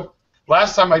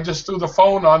I just threw the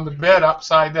phone on the bed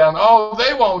upside down. Oh,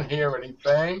 they won't hear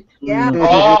anything. Yeah.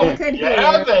 Oh, Could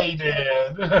yeah, hear. they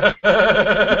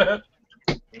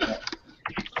did.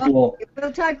 Cool.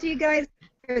 We'll talk to you guys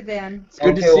later then. It's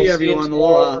good to see everyone.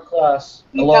 Tomorrow for class.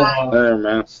 Aloha. There,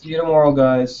 man. See you tomorrow,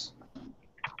 guys.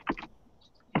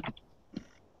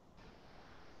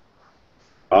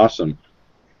 Awesome.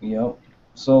 Yep.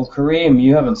 So, Kareem,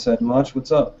 you haven't said much.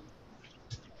 What's up?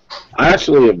 I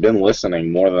actually have been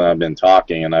listening more than I've been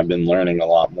talking, and I've been learning a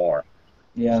lot more.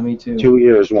 Yeah, me too. 2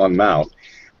 ears, 1 mouth.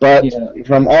 But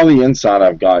from all the insight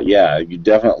I've got, yeah, you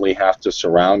definitely have to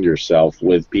surround yourself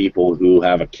with people who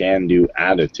have a can-do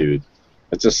attitude.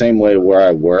 It's the same way where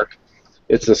I work.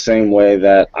 It's the same way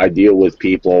that I deal with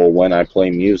people when I play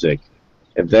music.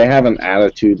 If they have an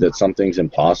attitude that something's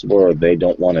impossible or they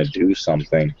don't want to do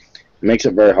something, it makes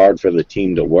it very hard for the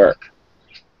team to work.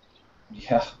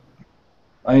 Yeah.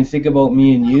 I mean, think about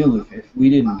me and you. If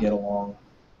we didn't get along,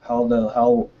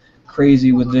 how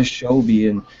crazy would this show be?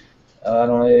 And I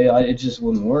don't know, it just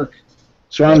wouldn't work.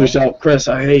 Surround yourself, Chris.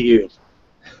 I hate you.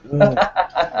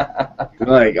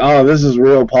 Like, oh, this is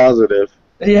real positive.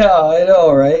 Yeah, I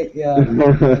know, right? Yeah. I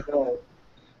know.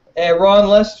 Hey, Ron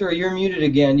Lester, you're muted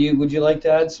again. Would you like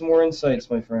to add some more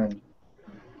insights, my friend?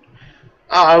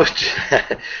 Oh,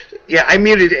 yeah, I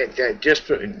muted it just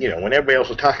for, when everybody else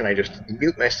was talking, I just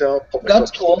mute myself.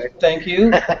 That's cool. Thank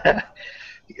you.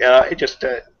 It just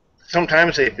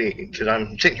sometimes because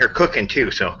I'm sitting here cooking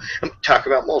too, so I'm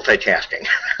talking about multitasking.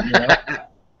 Yeah.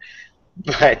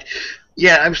 But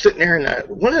yeah, I'm sitting there, and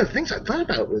one of the things I thought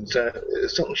about was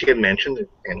something she had mentioned,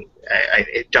 and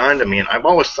it dawned on me, and I've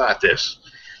always thought this.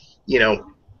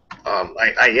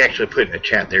 I actually put in the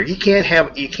chat there. You can't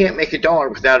make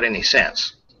 $1 without any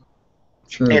cents.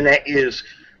 True. And that is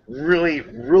really,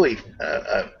 really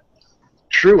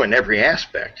true in every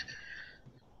aspect.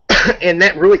 And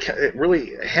that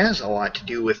really has a lot to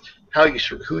do with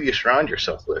who you surround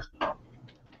yourself with.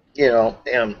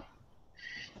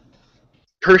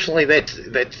 Personally,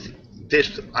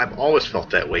 I've always felt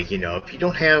that way. If you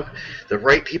don't have the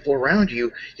right people around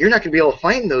you, you're not going to be able to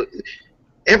find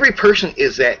every person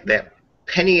is that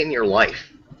penny in your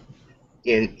life.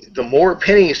 And the more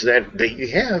pennies that you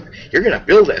have, you're going to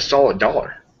build that solid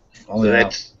dollar. Oh, so yeah.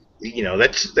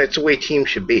 that's the way teams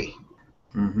should be.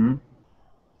 Mm-hmm.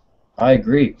 I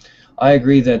agree. I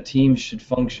agree that teams should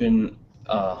function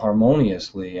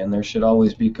harmoniously, and there should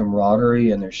always be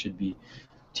camaraderie, and there should be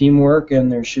teamwork,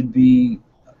 and there should be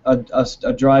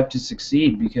a drive to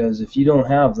succeed, because if you don't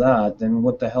have that, then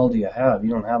what the hell do you have?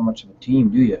 You don't have much of a team,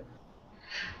 do you?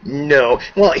 No.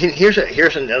 Well, here's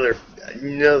another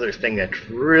thing that's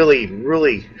really,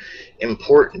 really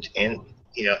important, and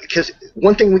because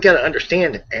one thing we got to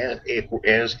understand,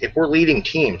 if we're leading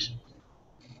teams,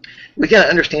 we got to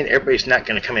understand everybody's not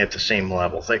going to come in at the same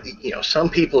level. Like, some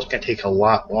people's going to take a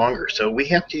lot longer, so we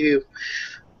have to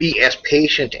be as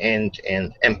patient and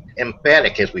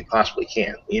emphatic as we possibly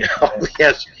can.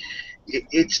 Because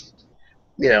it's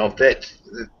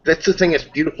that's the thing that's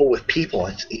beautiful with people.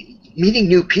 It's meeting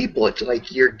new people. It's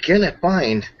like you're gonna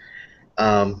find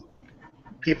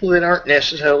people that aren't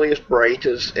necessarily as bright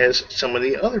as some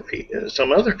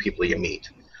other people you meet.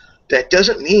 That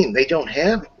doesn't mean they don't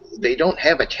have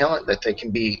a talent that they can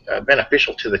be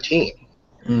beneficial to the team.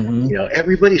 Mm-hmm.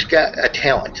 Everybody's got a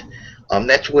talent.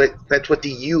 That's what the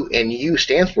U and U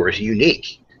stands for, is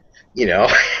unique. Yeah.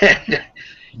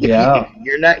 If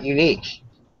you're not unique,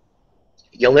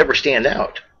 you'll never stand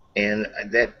out. And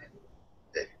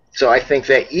so I think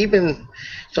that even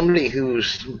somebody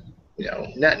who's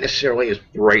not necessarily as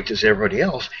bright as everybody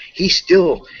else, he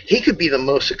could be the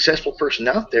most successful person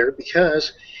out there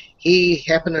because he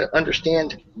happened to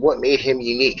understand what made him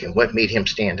unique and what made him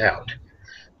stand out.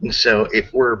 And so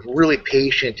if we're really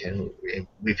patient and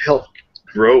we've helped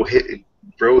grow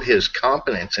his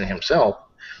confidence in himself,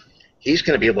 he's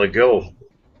going to be able to go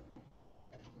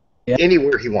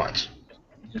anywhere he wants.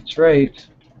 That's right.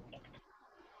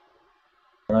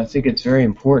 And I think it's very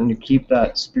important to keep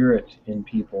that spirit in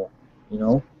people,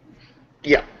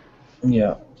 Yeah.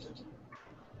 Yeah.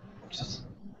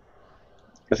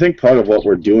 I think part of what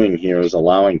we're doing here is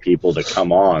allowing people to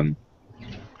come on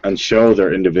and show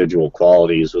their individual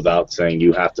qualities without saying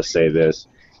you have to say this,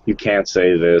 you can't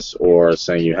say this, or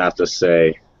saying you have to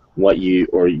say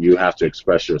or you have to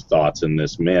express your thoughts in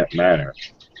this manner.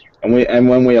 And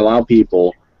when we allow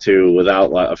people to, without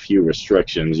a few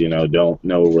restrictions, no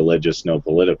religious, no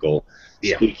political,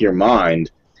 speak your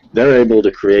mind, they're able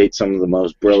to create some of the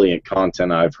most brilliant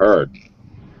content I've heard.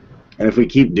 And if we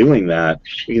keep doing that,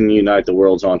 we can unite the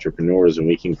world's entrepreneurs and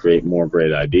we can create more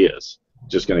great ideas.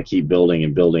 Just going to keep building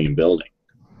and building and building.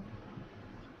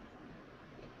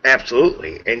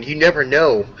 Absolutely. And you never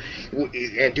know.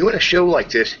 And doing a show like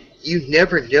this, you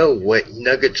never know what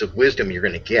nuggets of wisdom you're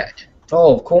going to get.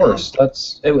 Oh, of course.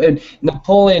 And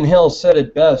Napoleon Hill said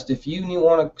it best. If you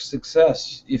want to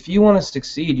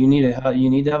succeed, you need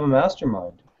to have a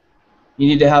mastermind. You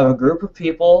need to have a group of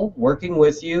people working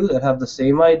with you that have the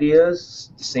same ideas,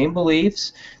 the same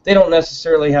beliefs. They don't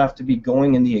necessarily have to be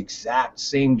going in the exact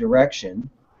same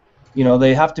direction.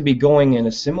 They have to be going in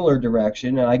a similar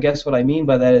direction. And I guess what I mean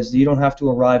by that is you don't have to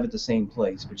arrive at the same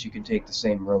place, but you can take the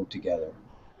same road together.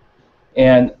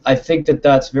 And I think that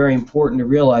that's very important to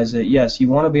realize that, yes, you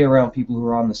want to be around people who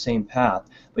are on the same path,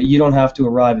 but you don't have to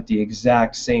arrive at the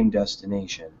exact same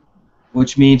destination,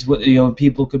 which means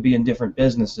people could be in different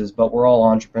businesses, but we're all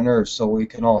entrepreneurs, so we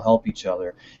can all help each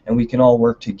other, and we can all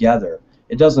work together.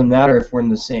 It doesn't matter if we're in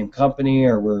the same company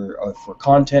or if we're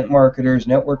content marketers,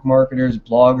 network marketers,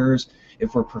 bloggers,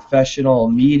 if we're professional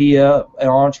media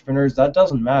entrepreneurs, that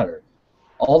doesn't matter.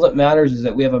 All that matters is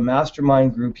that we have a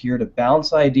mastermind group here to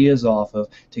bounce ideas off of,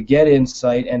 to get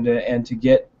insight, and to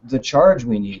get the charge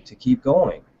we need to keep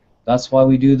going. That's why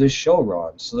we do this show,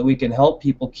 Ron, so that we can help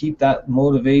people keep that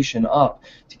motivation up,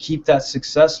 to keep that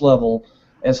success level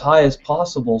as high as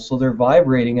possible, so they're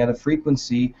vibrating at a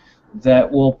frequency that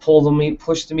will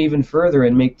push them even further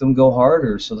and make them go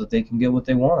harder, so that they can get what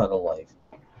they want out of life.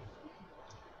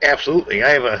 Absolutely.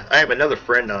 I have another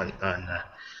friend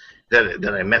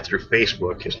that I met through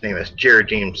Facebook. His name is Jared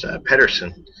James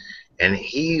Pedersen, and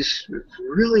he's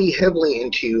really heavily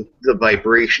into the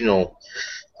vibrational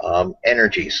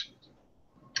energies.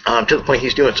 To the point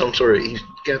he's got some sort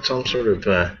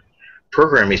of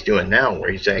program he's doing now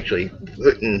where he's actually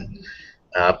putting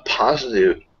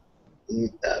positive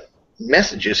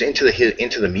messages into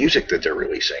the music that they're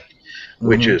releasing,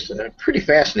 which is pretty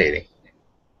fascinating.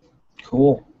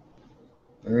 Cool.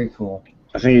 Very cool.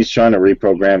 I think he's trying to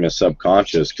reprogram his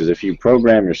subconscious, because if you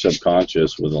program your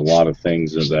subconscious with a lot of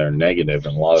things that are negative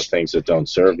and a lot of things that don't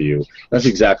serve you, that's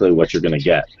exactly what you're going to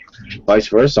get. Vice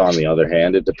versa, on the other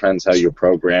hand, it depends how you're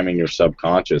programming your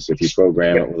subconscious. If you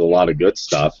program it with a lot of good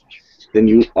stuff, then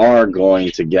you are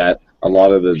going to get a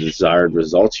lot of the desired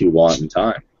results you want in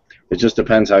time. It just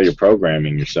depends how you're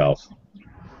programming yourself.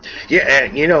 Yeah,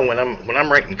 and when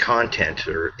I'm writing content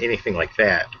or anything like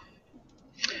that,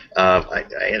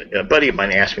 A buddy of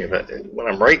mine asked me about when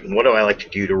I'm writing, what do I like to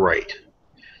do to write?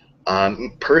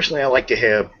 Personally, I like to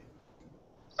have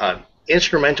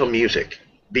instrumental music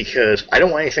because I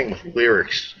don't want anything with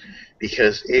lyrics.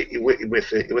 Because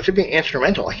with it being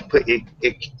instrumental, I can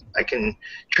I can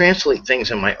translate things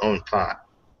in my own thought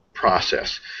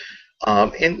process.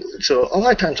 And so a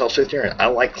lot of times I'll sit there and I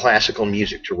like classical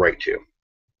music to write to.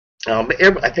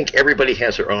 But I think everybody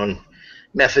has their own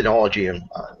methodology and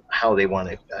how they want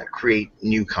to create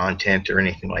new content or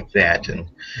anything like that. And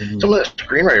some of the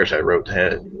screenwriters I wrote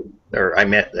or I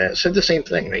met said the same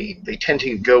thing. They tend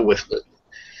to go with the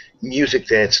music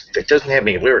that doesn't have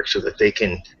any lyrics so that they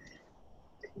can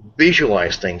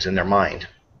visualize things in their mind.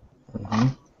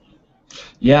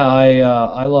 Yeah,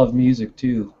 I love music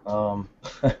too,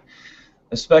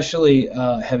 especially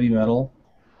heavy metal.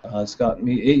 It's got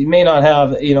me. It may not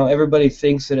have, everybody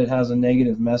thinks that it has a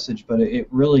negative message, but it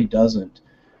really doesn't.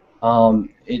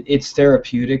 It's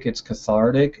therapeutic. It's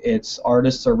cathartic. It's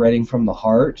artists are writing from the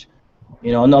heart.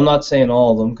 And I'm not saying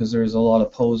all of them because there's a lot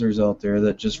of posers out there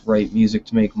that just write music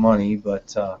to make money,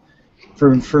 but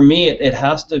for me, it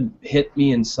has to hit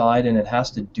me inside, and it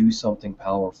has to do something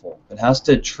powerful. It has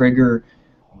to trigger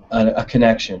a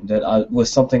connection with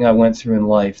something I went through in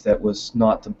life that was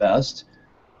not the best,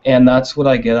 and that's what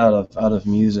I get out of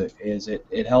music. Is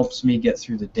it helps me get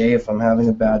through the day if I'm having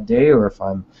a bad day, or if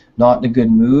I'm not in a good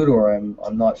mood, or I'm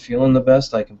not feeling the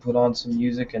best. I can put on some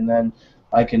music, and then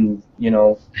I can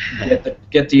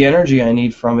get the energy I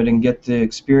need from it and get the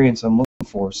experience I'm looking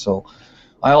for. So.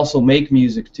 I also make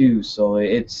music too, so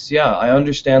I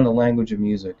understand the language of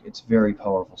music. It's very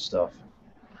powerful stuff.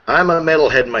 I'm a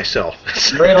metalhead myself.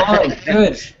 Right on,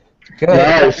 good.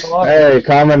 Nice. Hey,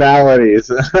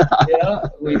 commonalities. Yeah,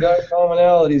 we got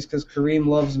commonalities because Kareem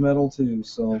loves metal too.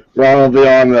 So Ron will be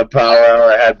on the Power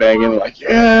Hour headbanging like,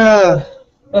 yeah.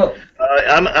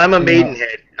 I'm a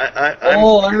Maidenhead.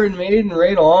 Iron Maiden,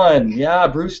 right on. Yeah,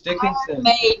 Bruce Dickinson. Iron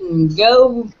Maiden,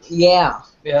 go, yeah.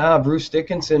 Yeah, Bruce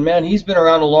Dickinson, man, he's been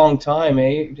around a long time,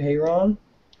 Hey, Ron?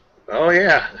 Oh,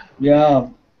 yeah. Yeah.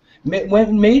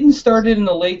 When Maiden started in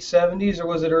the late 70s, or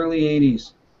was it early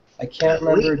 80s? I can't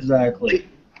remember exactly.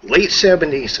 Late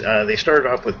 70s, they started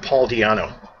off with Paul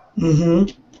Di'Anno.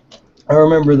 I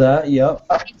remember that, yep.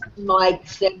 Like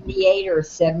 78 or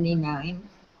 79.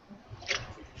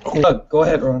 Go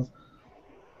ahead, Ron.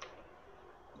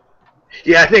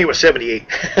 Yeah, I think it was 78.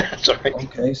 Sorry.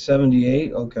 Okay,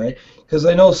 78, okay. Because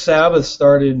I know Sabbath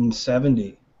started in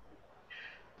 70.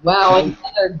 Wow,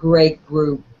 another great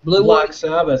group. Black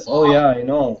Sabbath. Oh, yeah, I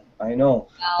know.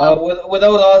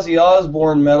 Without Ozzy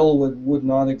Osbourne, metal would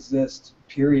not exist,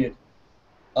 period.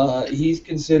 He's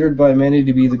considered by many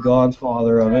to be the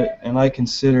godfather of it, and I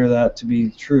consider that to be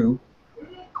true.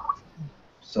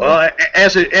 So. Well,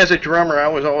 as a drummer, I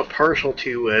was always partial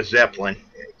to Zeppelin.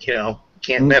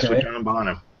 Can't mess with John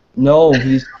Bonham. No,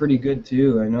 he's pretty good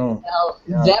too, I know. Well,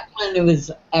 yeah. Zeppelin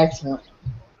was excellent.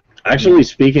 Actually,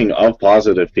 speaking of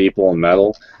positive people in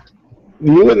metal,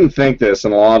 you wouldn't think this,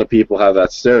 and a lot of people have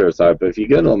that stereotype, but if you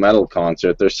go to a metal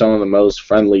concert, there's some of the most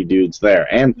friendly dudes there,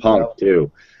 and punk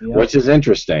too, which is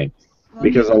interesting,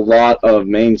 because a lot of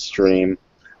mainstream,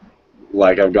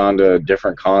 like I've gone to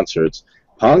different concerts,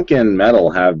 punk and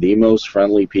metal have the most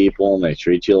friendly people, and they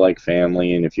treat you like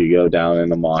family, and if you go down in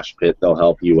the mosh pit, they'll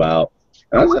help you out.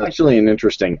 And that's actually an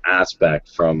interesting aspect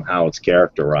from how it's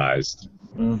characterized.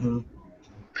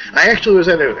 I actually was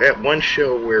at one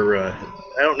show where,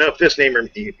 I don't know if this name,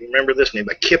 you remember this name,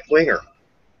 but Kip Winger.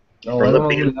 Oh, I don't know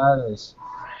who that is.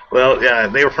 Well,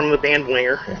 they were from the band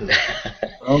Winger.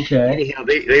 Okay. Anyhow,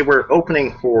 they were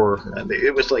opening for,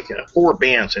 it was like 4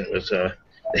 bands, and it was...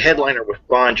 the headliner was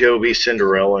Bon Jovi,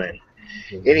 Cinderella, and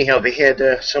anyhow, they had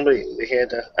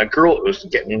a girl that was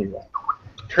getting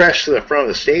pressed to the front of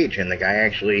the stage, and the guy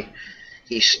actually,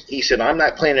 he said, "I'm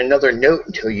not playing another note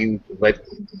until you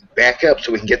back up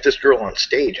so we can get this girl on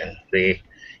stage." And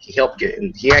he helped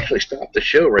he actually stopped the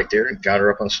show right there and got her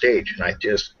up on stage, and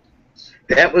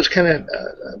that was kind of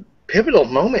a pivotal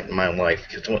moment in my life,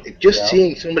 because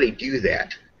seeing somebody do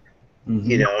that.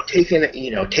 Taking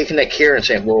that care and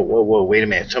saying, whoa, wait a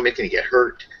minute, somebody's going to get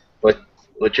hurt, but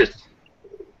let's just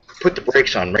put the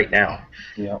brakes on right now.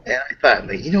 Yeah. And I thought,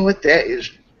 that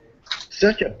is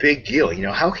such a big deal.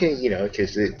 How can,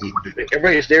 because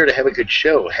everybody's there to have a good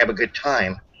show, have a good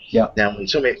time. Yeah. Now, when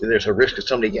there's a risk of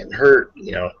somebody getting hurt,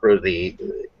 for the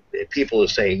people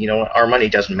to say, our money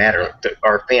doesn't matter,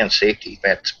 our fans' safety,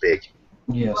 that's big.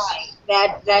 Yes.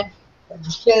 Right. That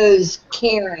shows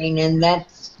caring, and that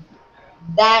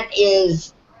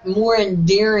is more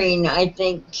endearing, I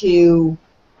think, to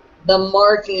the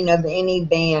marking of any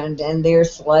band and their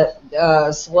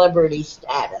celebrity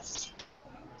status.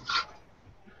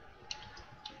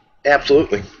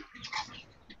 Absolutely.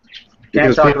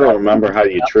 Because people remember how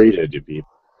you treated people.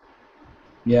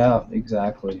 Yeah,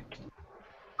 exactly.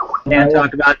 Can't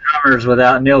talk about drummers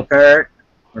without Neil Peart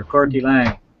or Corky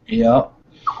Lang. Yeah.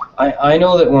 I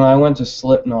know that when I went to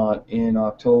Slipknot in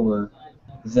October,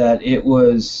 that it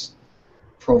was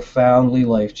profoundly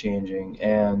life-changing,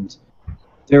 and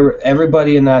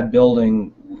everybody in that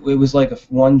building, it was like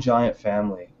one giant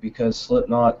family, because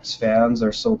Slipknot's fans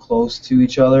are so close to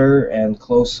each other and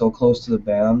so close to the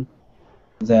band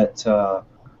that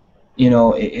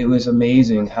it was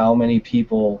amazing how many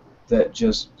people that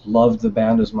just loved the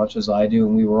band as much as I do,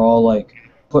 and we were all like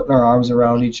putting our arms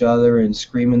around each other and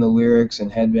screaming the lyrics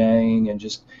and headbanging, and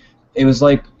it was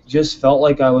like, just felt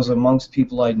like I was amongst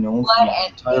people I'd known for my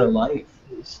entire life.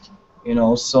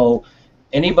 So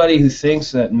anybody who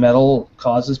thinks that metal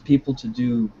causes people to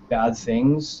do bad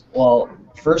things, well,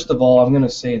 first of all, I'm going to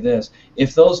say this.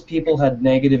 If those people had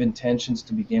negative intentions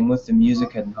to begin with, the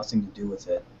music had nothing to do with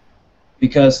it.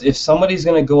 Because if somebody's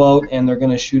going to go out and they're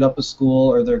going to shoot up a school,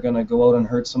 or they're going to go out and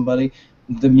hurt somebody,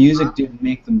 the music didn't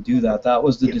make them do that. That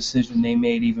was the decision they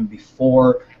made even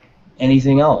before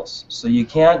anything else. So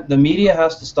the media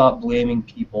has to stop blaming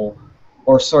people,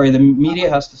 the media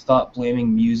has to stop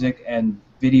blaming music and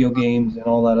video games and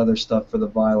all that other stuff for the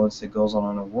violence that goes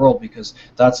on in the world, because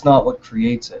that's not what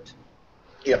creates it.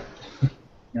 Yep.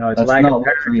 No, it's that's not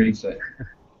what creates it.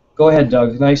 Go ahead,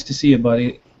 Doug. Nice to see you,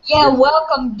 buddy. Yeah,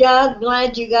 welcome, Doug.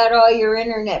 Glad you got all your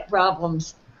internet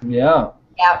problems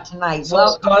out tonight.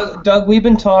 So, Doug, we've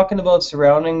been talking about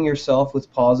surrounding yourself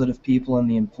with positive people and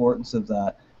the importance of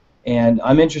that. And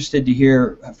I'm interested to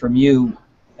hear from you,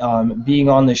 being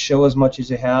on this show as much as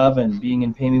you have, and being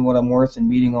in Pay Me What I'm Worth, and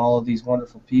meeting all of these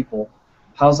wonderful people.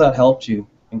 How's that helped you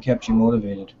and kept you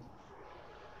motivated?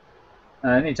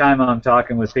 Anytime I'm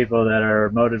talking with people that are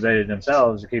motivated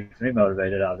themselves, it keeps me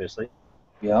motivated, obviously.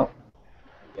 Yeah.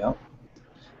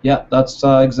 Yeah, that's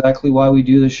exactly why we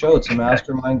do this show. It's a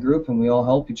mastermind group, and we all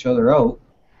help each other out.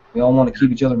 We all want to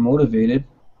keep each other motivated.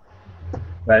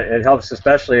 But it helps,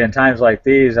 especially in times like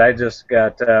these. I just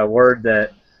got word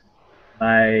that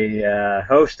my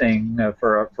hosting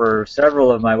for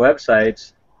several of my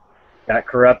websites got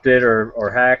corrupted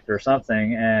or hacked or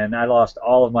something, and I lost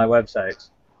all of my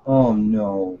websites. Oh,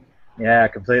 no. Yeah,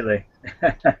 completely.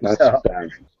 That's bad.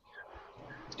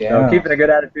 So keeping a good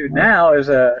attitude now is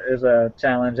a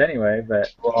challenge anyway.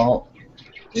 But well,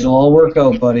 it'll all work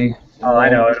out, buddy. I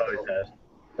know it always does.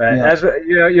 But as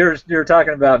you know, you're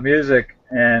talking about music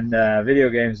and video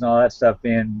games and all that stuff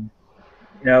being,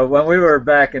 when we were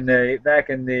back in the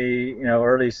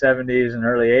early 70s and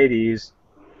early 80s,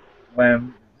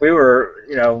 when we were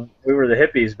the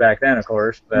hippies back then, of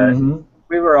course, but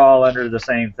we were all under the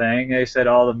same thing. They said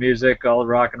all the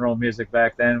rock and roll music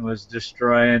back then was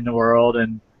destroying the world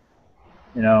and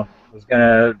was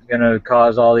gonna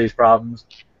cause all these problems.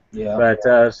 Yeah.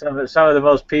 But some of the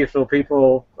most peaceful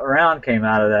people around came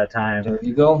out of that time. There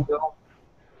you go.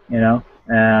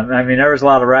 I mean, there was a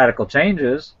lot of radical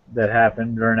changes that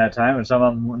happened during that time, and some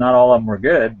of them, not all of them, were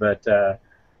good. But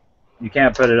you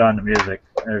can't put it on the music.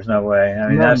 There's no way. I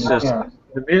mean, that's just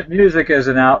the music is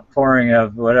an outpouring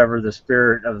of whatever the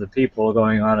spirit of the people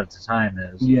going on at the time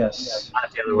is. Yes.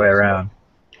 Not the other way around.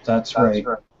 That's right.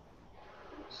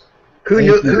 Who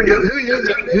knew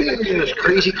those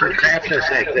crazy contraptions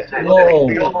like that?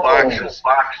 Boxes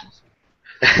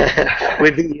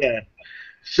would be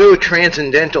so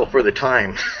transcendental for the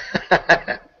time.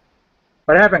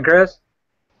 What happened, Chris?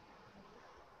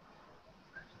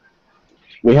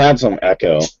 We had some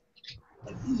echo.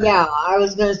 Yeah, I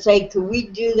was going to say, could we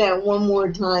do that one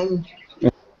more time?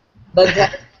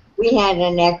 But we had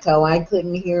an echo. I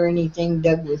couldn't hear anything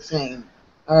Doug was saying.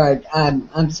 Or,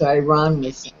 I'm sorry, Ron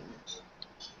was saying.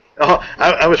 Oh,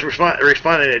 I was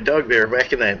responding to Doug there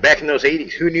back in those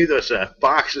 80s. Who knew those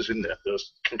boxes and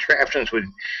those contraptions would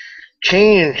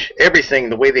change everything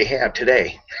the way they have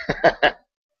today?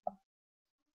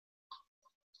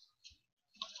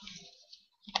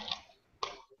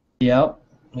 Yep,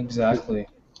 exactly.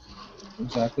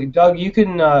 Doug, you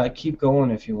can keep going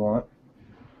if you want.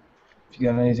 If you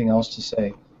got anything else to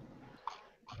say.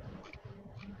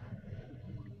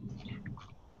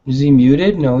 Is he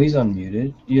muted? No, he's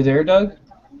unmuted. You there, Doug?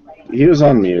 He was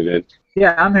unmuted.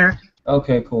 Yeah, I'm here.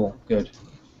 Okay, cool. Good.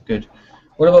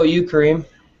 What about you, Kareem?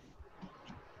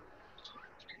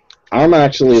 I'm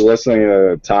actually listening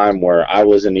at a time where I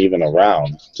wasn't even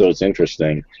around, so it's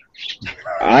interesting.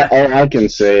 All I can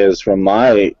say is from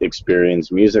my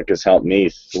experience, music has helped me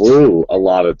through a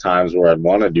lot of times where I'd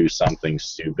want to do something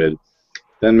stupid.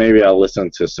 Then maybe I'll listen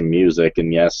to some music,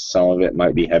 and yes, some of it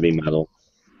might be heavy metal.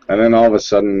 And then all of a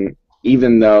sudden,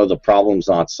 even though the problem's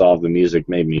not solved, the music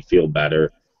made me feel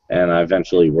better, and I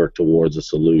eventually worked towards a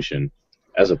solution.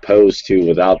 As opposed to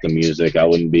without the music, I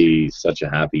wouldn't be such a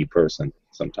happy person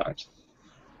sometimes.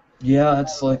 Yeah,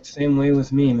 it's like the same way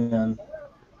with me, man.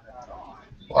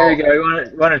 Here you go.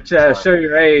 You want to show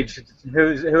your age?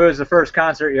 Who was the first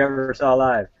concert you ever saw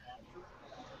live?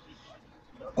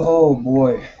 Oh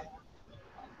boy.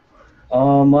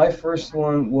 My first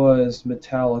one was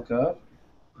Metallica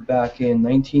back in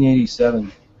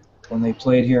 1987 when they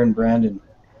played here in Brandon.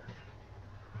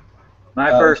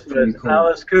 My first was cool.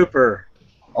 Alice Cooper.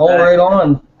 Oh, right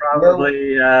on.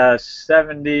 Probably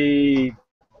 70,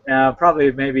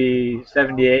 probably maybe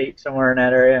 78, somewhere in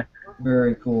that area.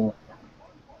 Very cool.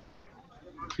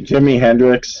 Jimi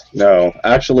Hendrix? No,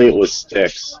 actually it was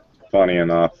Styx, funny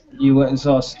enough. You went and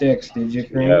saw Styx, did you,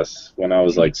 Kareem? Yes, when I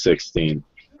was like 16.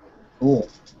 Cool.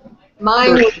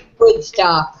 Mine was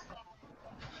Woodstock.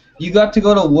 You got to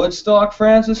go to Woodstock,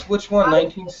 Francis? Which one,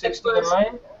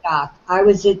 1969? I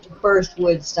was at the first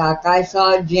Woodstock. I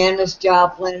saw Janis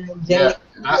Joplin and Yeah,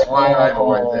 that's my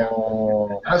idol right there.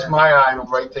 That's my idol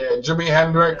right there. Jimi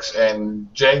Hendrix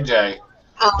and JJ.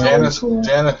 Janis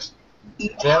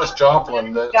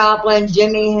Joplin. Joplin,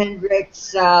 Jimi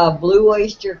Hendrix, Blue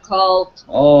Oyster Cult.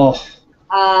 Oh.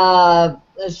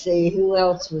 Let's see, who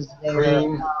else was there?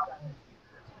 Cream.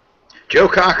 Joe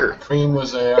Cocker. Cream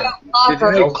was there.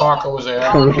 Joe Cocker was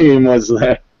there. Cream was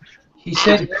there. He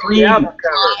said cream.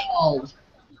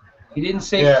 He didn't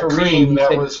say Kareem, he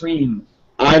said cream.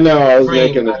 I know, I was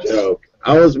making a joke.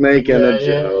 I was making a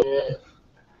joke. Yeah.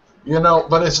 You know,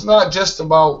 but it's not just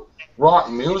about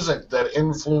rock music that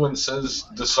influences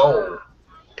the soul.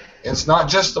 It's not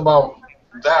just about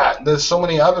that. There's so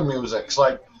many other musics.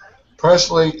 Like,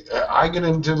 personally, I get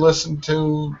into listen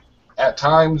to, at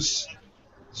times,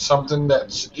 something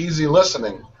that's easy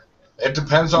listening. It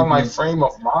depends on my frame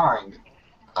of mind.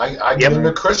 I get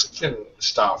into Christian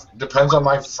stuff. Depends on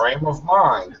my frame of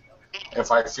mind.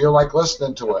 If I feel like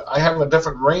listening to it, I have a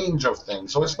different range of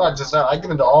things. So it's not just that. I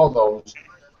get into all those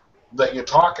that you're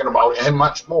talking about and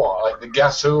much more, like the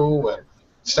Guess Who and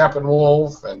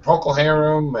Steppenwolf and Procol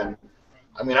Harum, and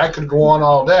I mean I could go on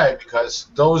all day because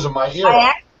those are my era. I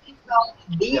actually saw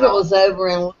the Beatles over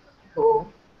in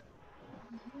Liverpool.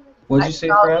 What'd you say,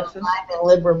 Francis? I'm in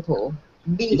Liverpool.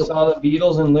 Beatles. You saw the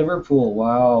Beatles in Liverpool.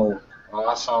 Wow.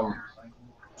 Awesome.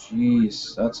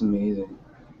 Jeez, that's amazing.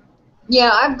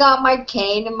 Yeah, I've got my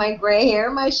cane and my gray hair,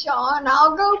 my shawl, and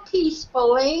I'll go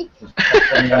peacefully.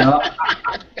 Yeah.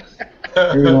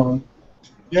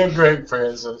 You're great,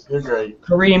 Francis. You're great.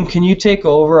 Kareem, can you take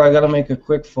over? I got to make a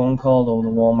quick phone call to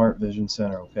the Walmart Vision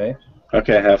Center, okay?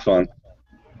 Okay, have fun.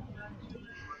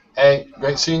 Hey,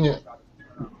 great seeing you.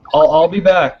 I'll be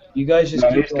back. You guys just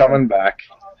keep he's going. coming back.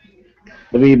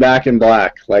 We'll be back in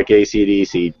black, like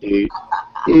AC/DC.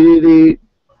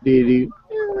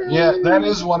 Yeah, that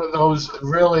is one of those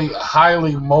really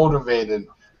highly motivated.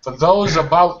 For those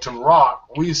about to rock,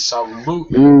 we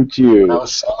salute you. You. Now,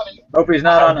 Hope he's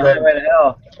not on the highway to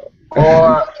hell.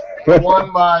 Or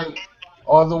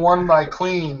the one by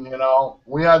Queen. You know,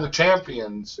 We Are the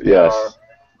Champions. Yes.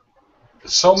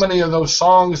 So many of those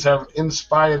songs have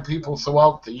inspired people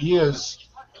throughout the years.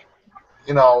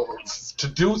 You know, to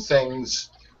do things,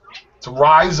 to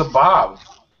rise above.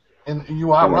 And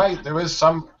you are right. There is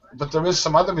some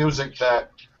other music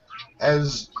that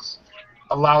has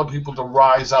allowed people to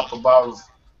rise up above,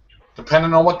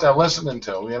 depending on what they're listening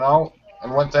to, you know,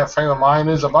 and what their frame of mind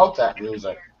is about that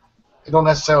music. It don't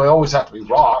necessarily always have to be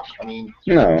rock. I mean,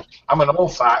 I'm an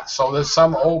old fat, so there's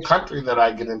some old country that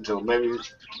I get into. Maybe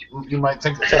you might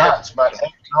think it's nuts, but hey,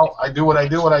 you know, I do what I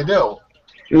do.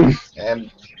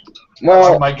 And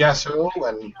my Guess Who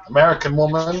and American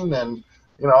Woman, and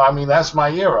you know, I mean, that's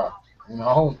my era. You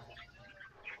know.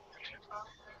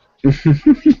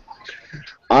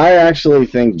 I actually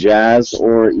think jazz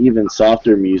or even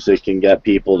softer music can get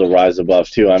people to rise above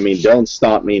too. I mean, Don't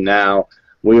Stop Me Now,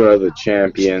 We Are the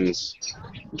Champions,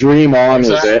 Dream On was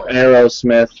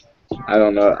Aerosmith. I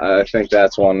don't know. I think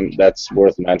that's one that's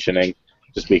worth mentioning,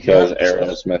 just because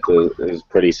Aerosmith is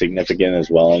pretty significant as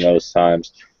well in those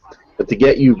times. But to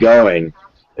get you going,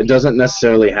 it doesn't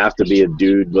necessarily have to be a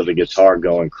dude with a guitar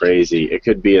going crazy. It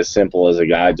could be as simple as a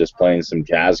guy just playing some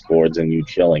jazz chords and you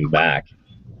chilling back.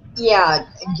 Yeah,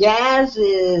 jazz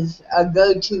is a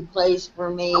go-to place for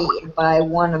me if I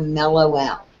want to mellow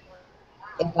out.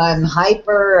 if I'm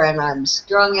hyper and I'm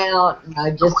strung out and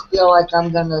I just feel like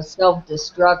I'm going to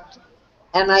self-destruct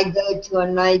and I go to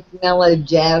a nice mellow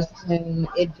jazz tune,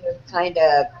 it just kind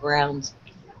of grounds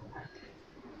me.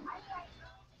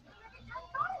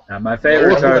 My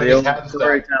favorites are the old Everybody has that.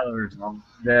 storytellers.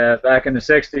 Back in the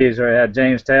 '60s, where I had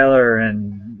James Taylor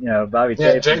and Bobby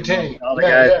Chapin, JT. all the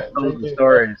guys that told the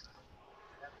stories.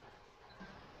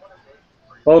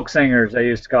 Folk singers, they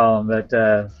used to call them, but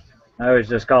I always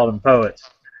just called them poets.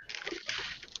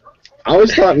 I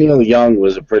always thought Neil Young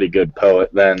was a pretty good poet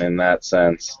then, in that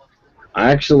sense.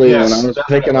 Actually, when I was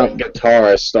picking up guitar,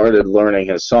 I started learning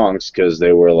his songs because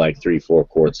they were like 3-4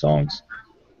 chord songs.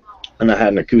 And I had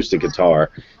an acoustic guitar.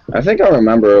 I think I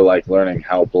remember like learning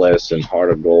Helpless and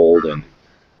Heart of Gold, and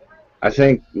I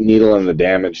think Needle and the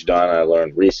Damage Done I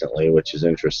learned recently, which is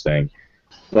interesting.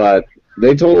 But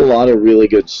they told a lot of really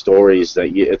good stories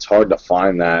that it's hard to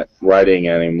find that writing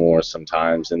anymore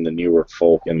sometimes in the newer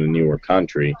folk and the newer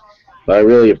country. But I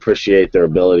really appreciate their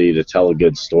ability to tell a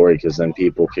good story, because then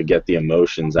people could get the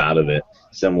emotions out of it,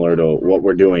 similar to what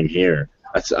we're doing here.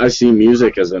 I see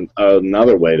music as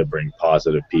another way to bring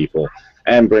positive people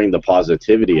and bring the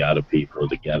positivity out of people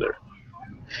together.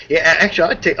 Yeah,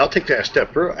 actually, I'll take that a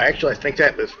step further. Actually, I think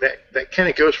that kind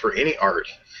of goes for any art,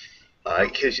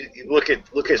 because you look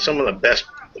at some of the best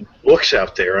books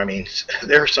out there. I mean,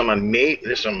 there's some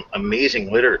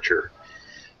amazing literature,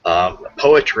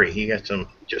 poetry. You got some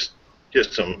just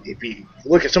some. If you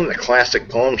look at some of the classic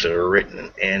poems that are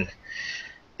written, and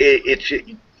it's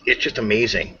just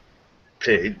amazing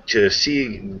to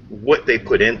see what they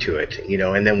put into it,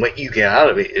 and then what you get out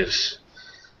of it is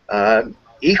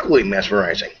equally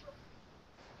mesmerizing.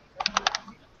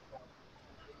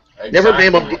 Exactly.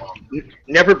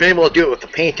 Never been able to do it with the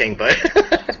painting, but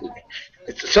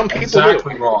some people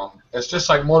exactly do. Wrong. It's just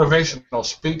like motivational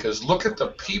speakers. Look at the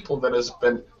people that has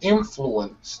been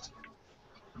influenced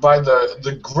by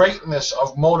the greatness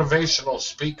of motivational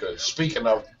speakers. Speaking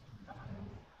of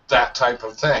that type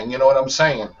of thing, you know what I'm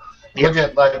saying? Yep. Look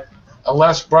at like a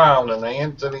Les Brown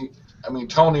and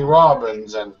Tony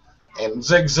Robbins and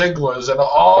Zig Ziglar's and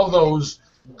all those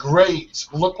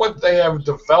greats. Look what they have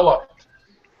developed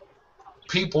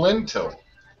people into,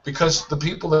 because the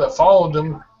people that followed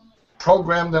them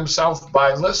programmed themselves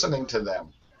by listening to them.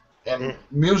 And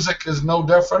music is no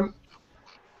different.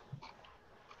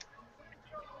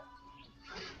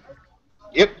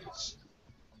 Yep.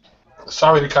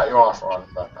 Sorry to cut you off, Ron,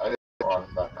 but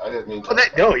I didn't mean to.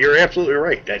 No, you're absolutely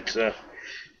right. That's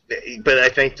but I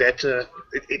think that's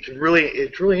it's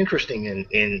really interesting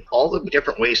in all the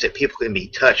different ways that people can be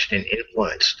touched and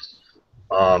influenced.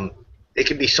 It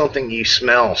can be something you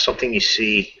smell, something you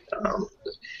see,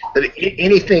 but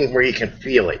anything where you can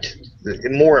feel it.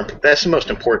 That's the most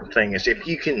important thing, is if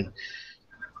you can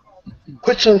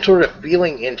put some sort of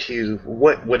feeling into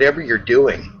whatever you're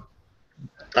doing.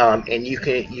 And you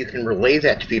can relay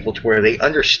that to people to where they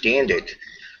understand it.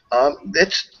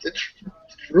 That's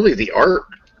really the art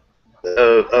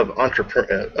of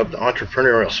the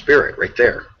entrepreneurial spirit right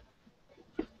there.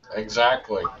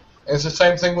 Exactly. And it's the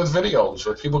same thing with videos.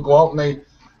 If people go out and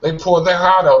they pour their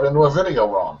heart out into a video,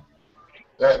 Ron.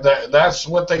 That's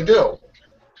what they do.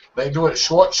 They do it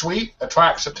short, sweet,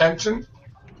 attracts attention,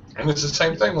 and it's the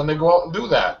same thing when they go out and do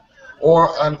that. Or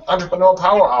an entrepreneurial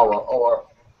power hour, or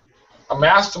a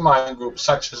mastermind group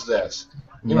such as this.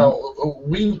 You know,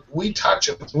 we touch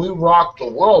it. We rock the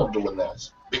world doing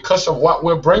this because of what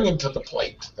we're bringing to the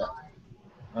plate.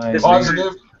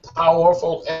 Positive,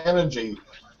 powerful energy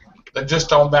that just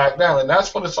don't back down, and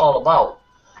that's what it's all about.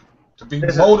 To be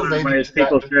motivated.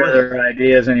 People share their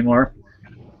ideas anymore.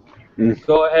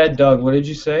 Go ahead, Doug. What did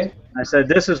you say? I said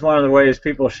this is one of the ways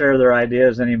people share their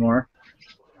ideas anymore.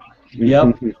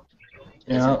 Yep.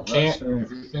 If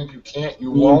you think you can't,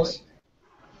 you won't.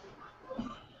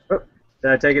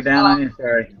 Did I take it down on you?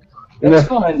 Sorry. That's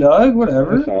fine, Doug.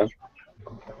 Whatever.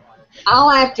 I'll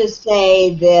have to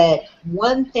say that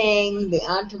one thing the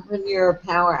Entrepreneur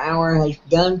Power Hour has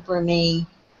done for me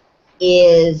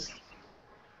is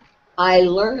I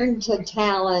learned the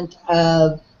talent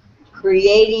of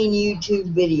creating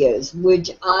YouTube videos,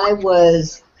 which I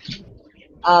was,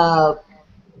 I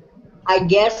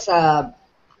guess, a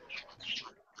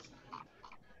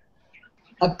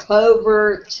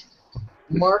covert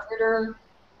marketer,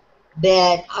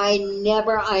 that I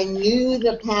knew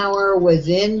the power was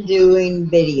in doing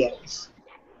videos.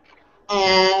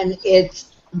 And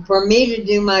it's, for me to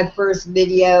do my first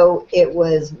video, it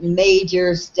was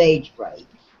major stage fright.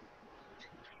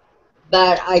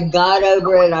 But I got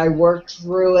over it, I worked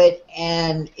through it,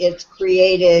 and it's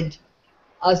created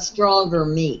a stronger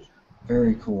me.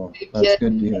 Very cool. That's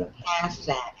good to hear. Past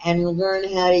that and learn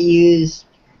how to use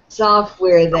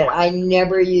software that I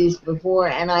never used before,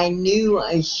 and I knew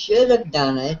I should have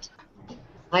done it.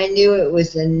 I knew it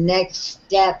was the next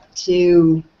step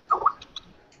to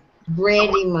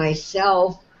branding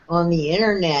myself on the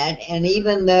internet, and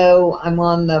even though I'm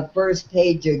on the first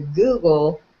page of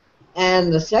Google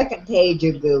and the second page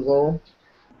of Google,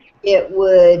 it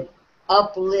would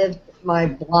uplift my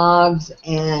blogs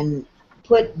and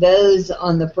put those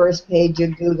on the first page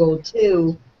of Google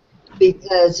too,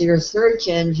 because your search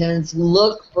engines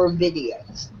look for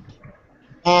videos.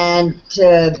 And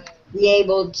to be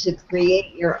able to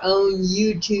create your own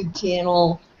YouTube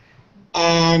channel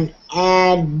and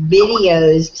add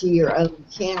videos to your own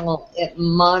channel, it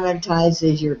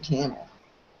monetizes your channel.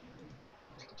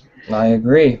 I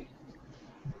agree.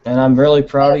 And I'm really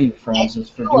proud of you, Francis,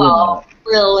 for doing that.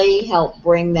 Really helped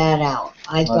bring that out.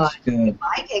 I thought good. if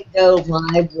I could go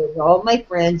live with all my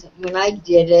friends, when I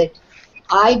did it,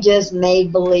 I just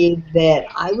made believe that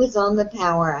I was on the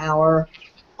Power Hour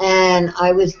and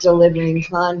I was delivering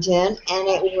content, and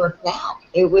it worked out.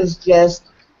 It was just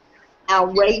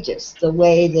outrageous the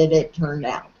way that it turned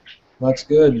out. That's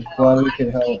good. Glad we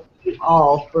could help. Thank you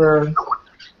all for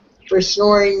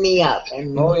shoring me up.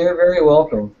 And oh, you're very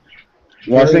welcome.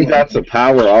 Well, I think that's the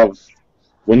power of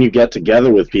when you get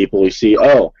together with people, you see,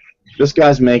 oh, this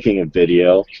guy's making a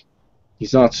video.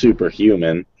 He's not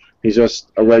superhuman. He's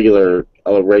just a regular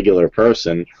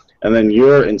person. And then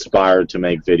you're inspired to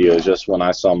make videos. Just when I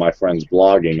saw my friends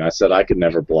blogging, I said I could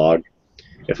never blog.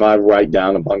 If I write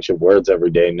down a bunch of words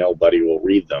every day, nobody will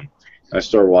read them. I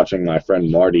started watching my friend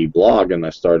Marty blog, and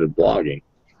I started blogging.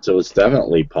 So it's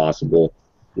definitely possible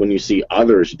when you see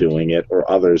others doing it or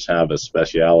others have a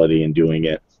speciality in doing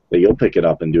it, that you'll pick it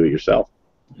up and do it yourself.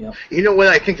 Yep. You know what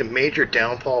I think the major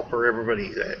downfall for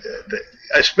everybody,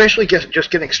 especially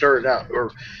just getting started out,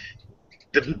 or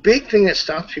the big thing that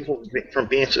stops people from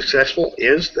being successful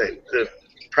is that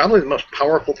probably the most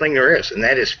powerful thing there is, and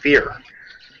that is fear.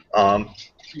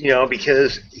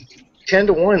 Because 10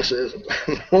 to 1 says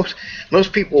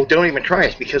most people don't even try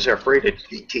it because they're afraid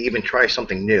to even try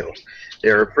something new.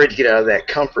 They're afraid to get out of that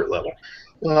comfort level.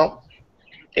 Well,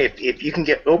 if you can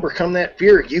overcome that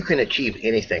fear, you can achieve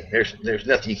anything. There's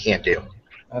nothing you can't do.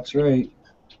 That's right.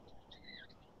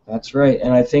 That's right.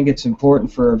 And I think it's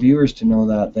important for our viewers to know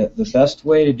that the best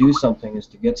way to do something is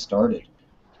to get started.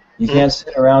 You can't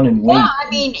sit around and wait. Yeah, I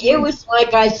mean, it was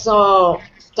like I saw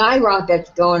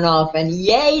skyrockets going off, and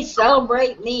yay,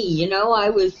 celebrate me. I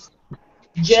was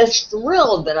just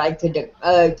thrilled that I could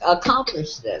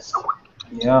accomplish this.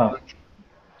 Yeah,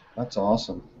 that's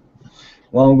awesome.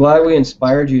 Well, I'm glad we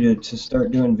inspired you to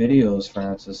start doing videos,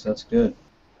 Francis. That's good.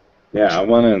 Yeah, I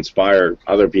want to inspire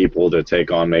other people to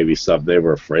take on maybe stuff they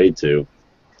were afraid to.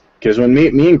 Because when me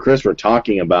and Chris were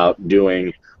talking about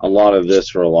doing a lot of this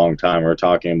for a long time, we were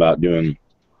talking about doing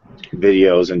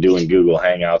videos and doing Google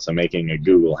Hangouts and making a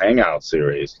Google Hangout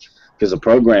series, because the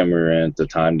program we were in at the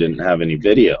time didn't have any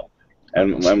video.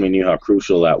 And when we knew how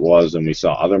crucial that was and we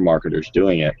saw other marketers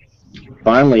doing it,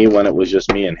 finally, when it was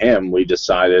just me and him, we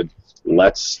decided,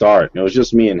 let's start. And it was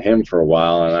just me and him for a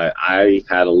while, and I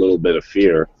had a little bit of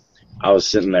fear. I was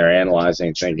sitting there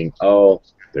analyzing, thinking, oh,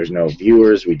 there's no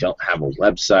viewers, we don't have a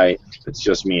website, it's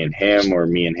just me and him, or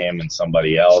me and him and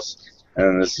somebody else,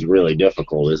 and this is really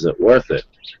difficult. Is it worth it?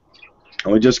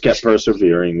 And we just kept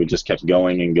persevering. We just kept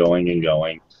going and going and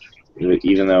going,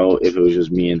 even though if it was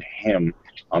just me and him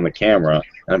on the camera.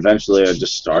 And eventually I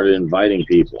just started inviting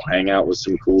people, hang out with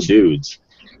some cool dudes.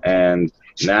 And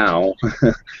now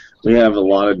we have a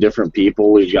lot of different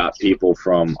people. We've got people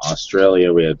from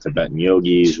Australia. We had Tibetan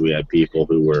yogis. We had people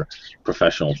who were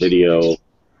professional video,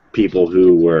 people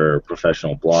who were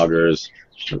professional bloggers,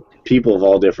 people of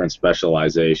all different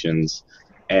specializations.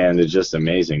 And it's just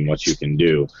amazing what you can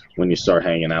do when you start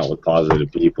hanging out with positive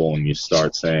people and you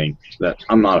start saying that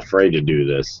I'm not afraid to do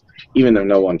this. Even if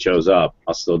no one shows up,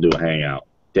 I'll still do a hangout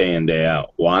day in, day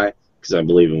out. Why? Because I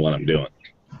believe in what I'm doing.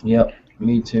 Yep,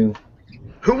 me too.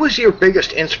 Who was your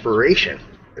biggest inspiration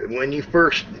when you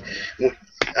first,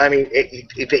 I mean,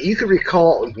 if you could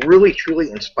recall really truly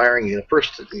inspiring you, the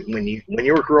first, when you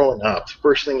were growing up, the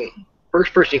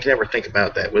first person you can ever think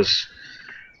about that was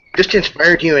just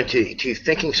inspired you into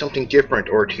thinking something different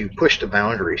or to push the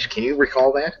boundaries. Can you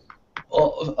recall that?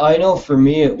 Well, I know for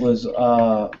me it was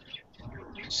a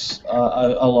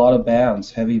lot of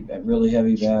bands, really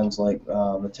heavy bands like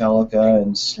Metallica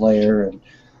and Slayer, and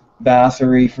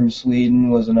Bathory from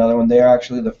Sweden was another one. They're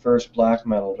actually the first black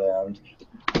metal band.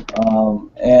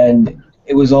 And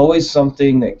it was always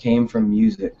something that came from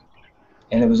music.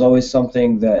 And it was always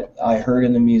something that I heard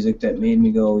in the music that made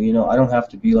me go, you know, I don't have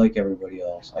to be like everybody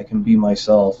else. I can be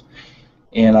myself,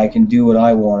 and I can do what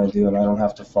I want to do, and I don't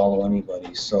have to follow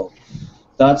anybody. So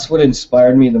that's what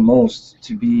inspired me the most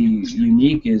to be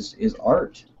unique is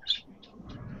art.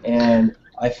 And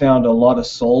I found a lot of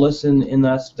solace in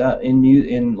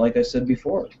like I said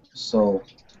before. So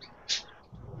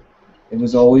it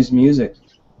was always music.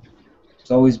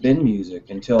 It's always been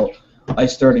music until I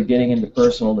started getting into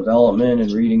personal development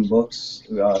and reading books,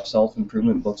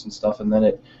 self-improvement books and stuff, and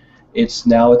then it's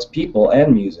people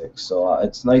and music. So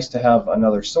it's nice to have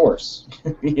another source,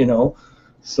 you know.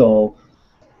 So,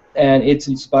 and it's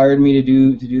inspired me to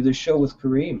do this show with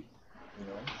Kareem. You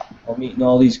know, I'm meeting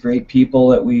all these great people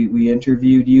that we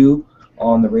interviewed you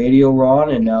on the radio, Ron,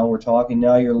 and now we're talking.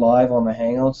 Now you're live on the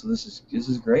Hangout, so this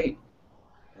is great.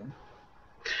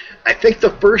 I think the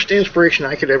first inspiration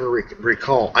I could ever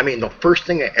recall, I mean, the first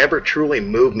thing that ever truly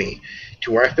moved me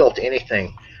to where I felt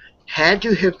anything, had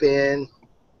to have been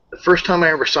the first time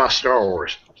I ever saw Star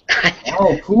Wars.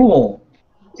 Oh, cool.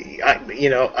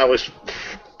 I was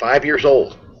 5 years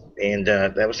old, and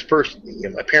that was the first.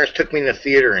 My parents took me to the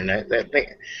theater, and that thing,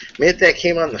 the minute that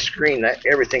came on the screen, that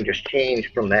everything just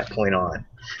changed from that point on.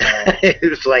 It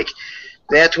was like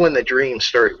that's when the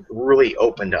dreams really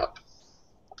opened up.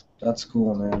 That's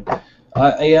cool, man.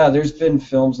 Yeah, there's been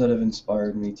films that have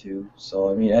inspired me too. So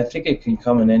I mean, I think it can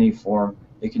come in any form.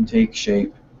 It can take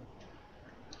shape.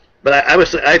 But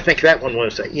I think that one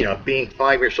was, being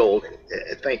 5 years old.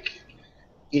 I think,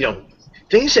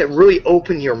 things that really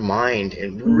open your mind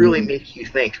and really make you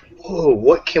think, whoa,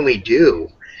 what can we do?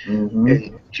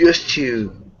 And just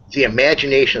the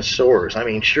imagination soars. I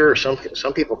mean, sure, some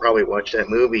people probably watched that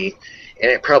movie,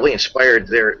 and it probably inspired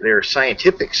their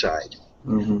scientific side.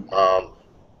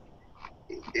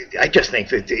 I just think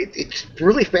that it's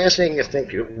really fascinating to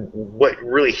think what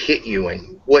really hit you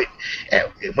and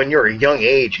when you're a young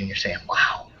age and you're saying,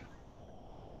 wow.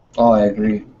 Oh, I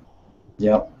agree.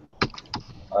 Yep.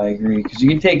 I agree, because you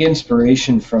can take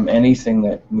inspiration from anything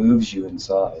that moves you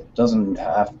inside. It doesn't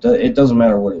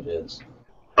matter what it is.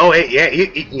 Oh, yeah.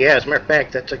 As a matter of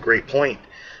fact, that's a great point.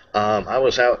 I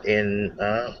was out in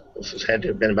this had to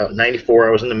have been about '94.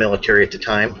 I was in the military at the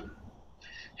time,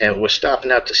 and was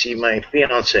stopping out to see my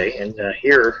fiance. And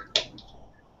here,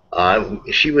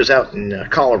 she was out in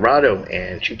Colorado,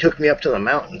 and she took me up to the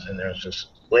mountains. And there was this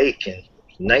lake, and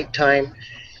nighttime,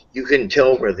 you couldn't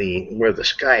tell where the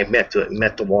sky met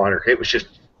the water. It was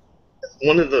just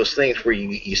one of those things where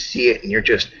you see it, and you're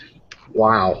just,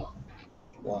 wow.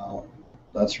 Wow,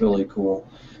 that's really cool.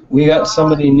 We got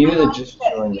somebody new that just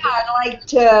joined. Yeah, I'd like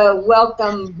to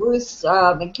welcome Bruce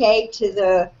McKay to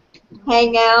the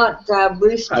Hangout.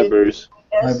 Bruce. Hi, Bruce.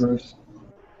 Hi, Bruce.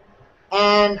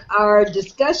 And our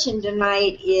discussion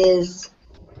tonight is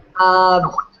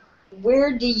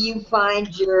where do you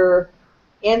find your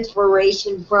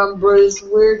inspiration from, Bruce?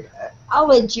 I'll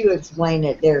let you explain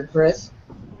it there, Chris.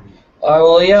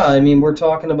 Well, yeah, I mean, we're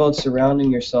talking about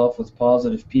surrounding yourself with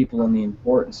positive people and the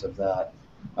importance of that.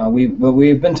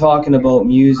 We've been talking about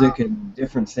music and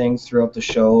different things throughout the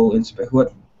show,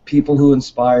 what people who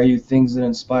inspire you, things that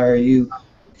inspire you,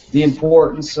 the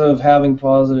importance of having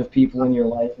positive people in your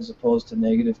life as opposed to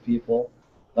negative people.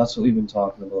 That's what we've been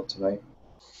talking about tonight.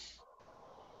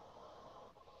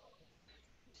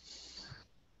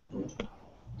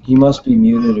 He must be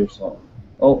muted or something.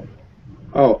 Oh,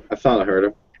 I thought I heard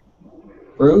him.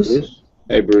 Bruce?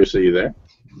 Hey, Bruce, are you there?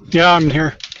 Yeah, I'm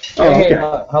here. Oh, hey,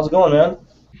 okay. How's it going, man?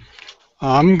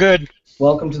 I'm good.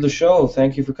 Welcome to the show.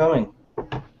 Thank you for coming.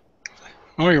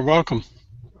 Oh, you're welcome.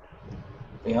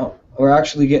 Yeah, we're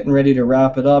actually getting ready to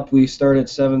wrap it up. We start at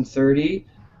 7:30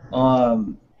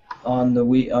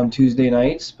 on Tuesday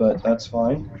nights, but that's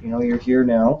fine. You know, you're here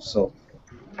now, so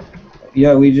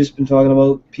yeah, we've just been talking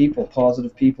about people,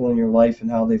 positive people in your life,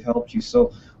 and how they've helped you.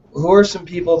 So, who are some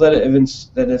people that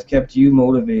have kept you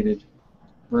motivated,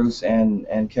 Bruce,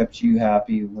 and kept you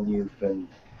happy when you've been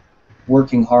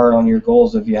working hard on your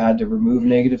goals? Have you had to remove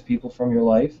negative people from your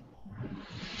life?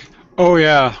 Oh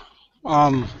yeah,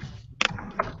 I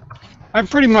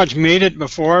pretty much made it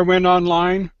before I went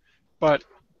online, but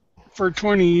for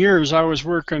 20 years I was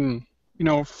working,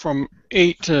 from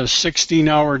 8 to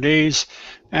 16-hour days,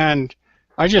 and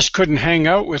I just couldn't hang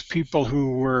out with people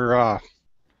who were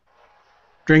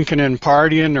drinking and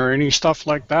partying or any stuff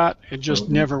like that. It just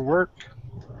never worked.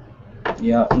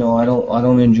 Yeah, no, I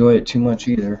don't enjoy it too much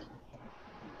either.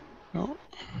 No.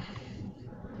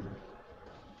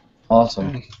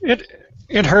 Awesome. And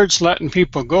it hurts letting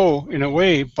people go in a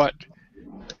way, but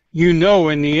in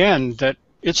the end that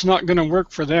it's not going to work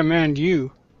for them and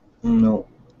you. No.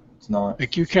 It's not.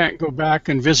 Like you can't go back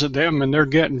and visit them, and they're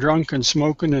getting drunk and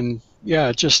smoking, and yeah,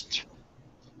 it just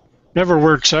never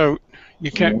works out.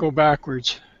 You can't go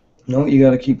backwards. No, you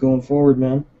got to keep going forward,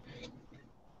 man.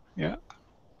 Yeah.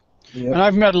 Yep. And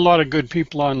I've met a lot of good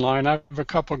people online. I have a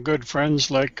couple of good friends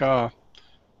like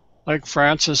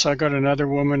Frances. I got another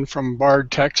woman from Bard,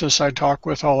 Texas I talk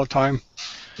with all the time.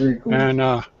 Very cool.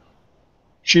 And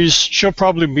she'll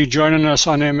probably be joining us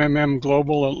on MMM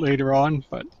Global later on,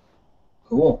 but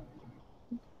cool.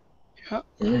 Yeah.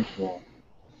 Very cool.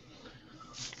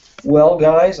 Well,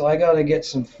 guys, I got to get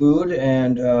some food,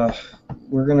 and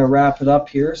we're going to wrap it up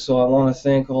here. So I want to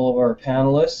thank all of our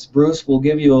panelists. Bruce, we'll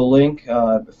give you a link.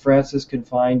 Francis can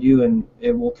find you, and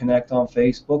it will connect on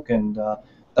Facebook, and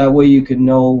that way you can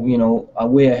know,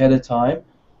 way ahead of time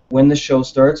when the show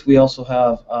starts. We also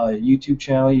have a YouTube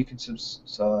channel you can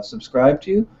subscribe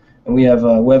to, and we have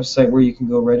a website where you can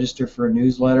go register for a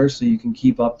newsletter so you can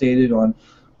keep updated on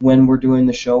when we're doing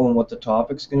the show and what the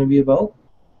topic's going to be about.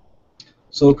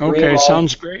 So Kareem, okay,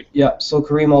 sounds great. Yeah, so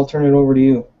Kareem, I'll turn it over to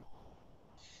you.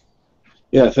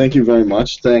 Yeah, thank you very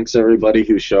much. Thanks everybody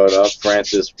who showed up.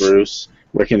 Francis, Bruce,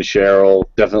 Rick and Cheryl,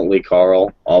 definitely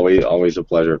Carl. Always a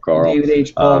pleasure, Carl. David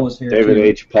H. Paul was here David too.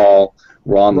 H. Paul,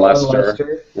 Ron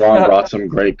Lester. Ron brought some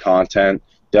great content.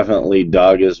 Definitely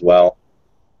Doug as well.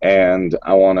 And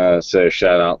I want to say a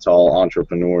shout out to all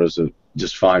entrepreneurs.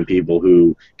 Just find people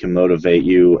who can motivate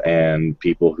you and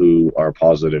people who are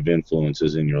positive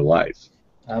influences in your life.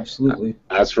 Absolutely.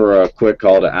 As for a quick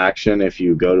call to action, if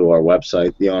you go to our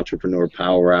website,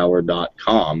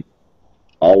 theentrepreneurpowerhour.com,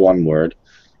 all one word,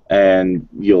 and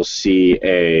you'll see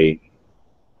a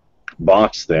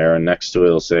box there, and next to it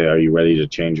will say, are you ready to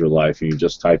change your life? And you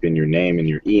just type in your name and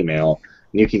your email,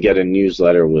 and you can get a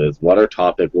newsletter with what our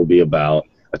topic will be about,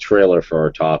 a trailer for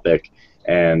our topic,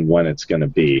 and when it's going to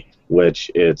be, which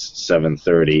it's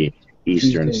 7:30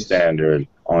 Eastern Tuesdays. Standard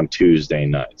on Tuesday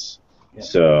nights. Yeah.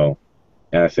 So,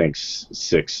 and I think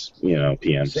 6 p.m.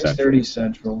 6:30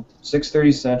 Central.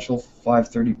 6:30 Central,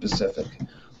 5:30 Pacific.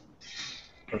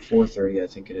 Or 4:30, I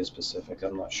think it is Pacific.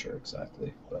 I'm not sure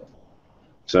exactly. But.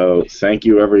 So thank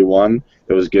you, everyone.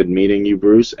 It was good meeting you,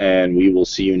 Bruce, and we will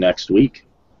see you next week.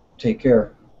 Take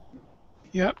care.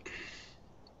 Yep.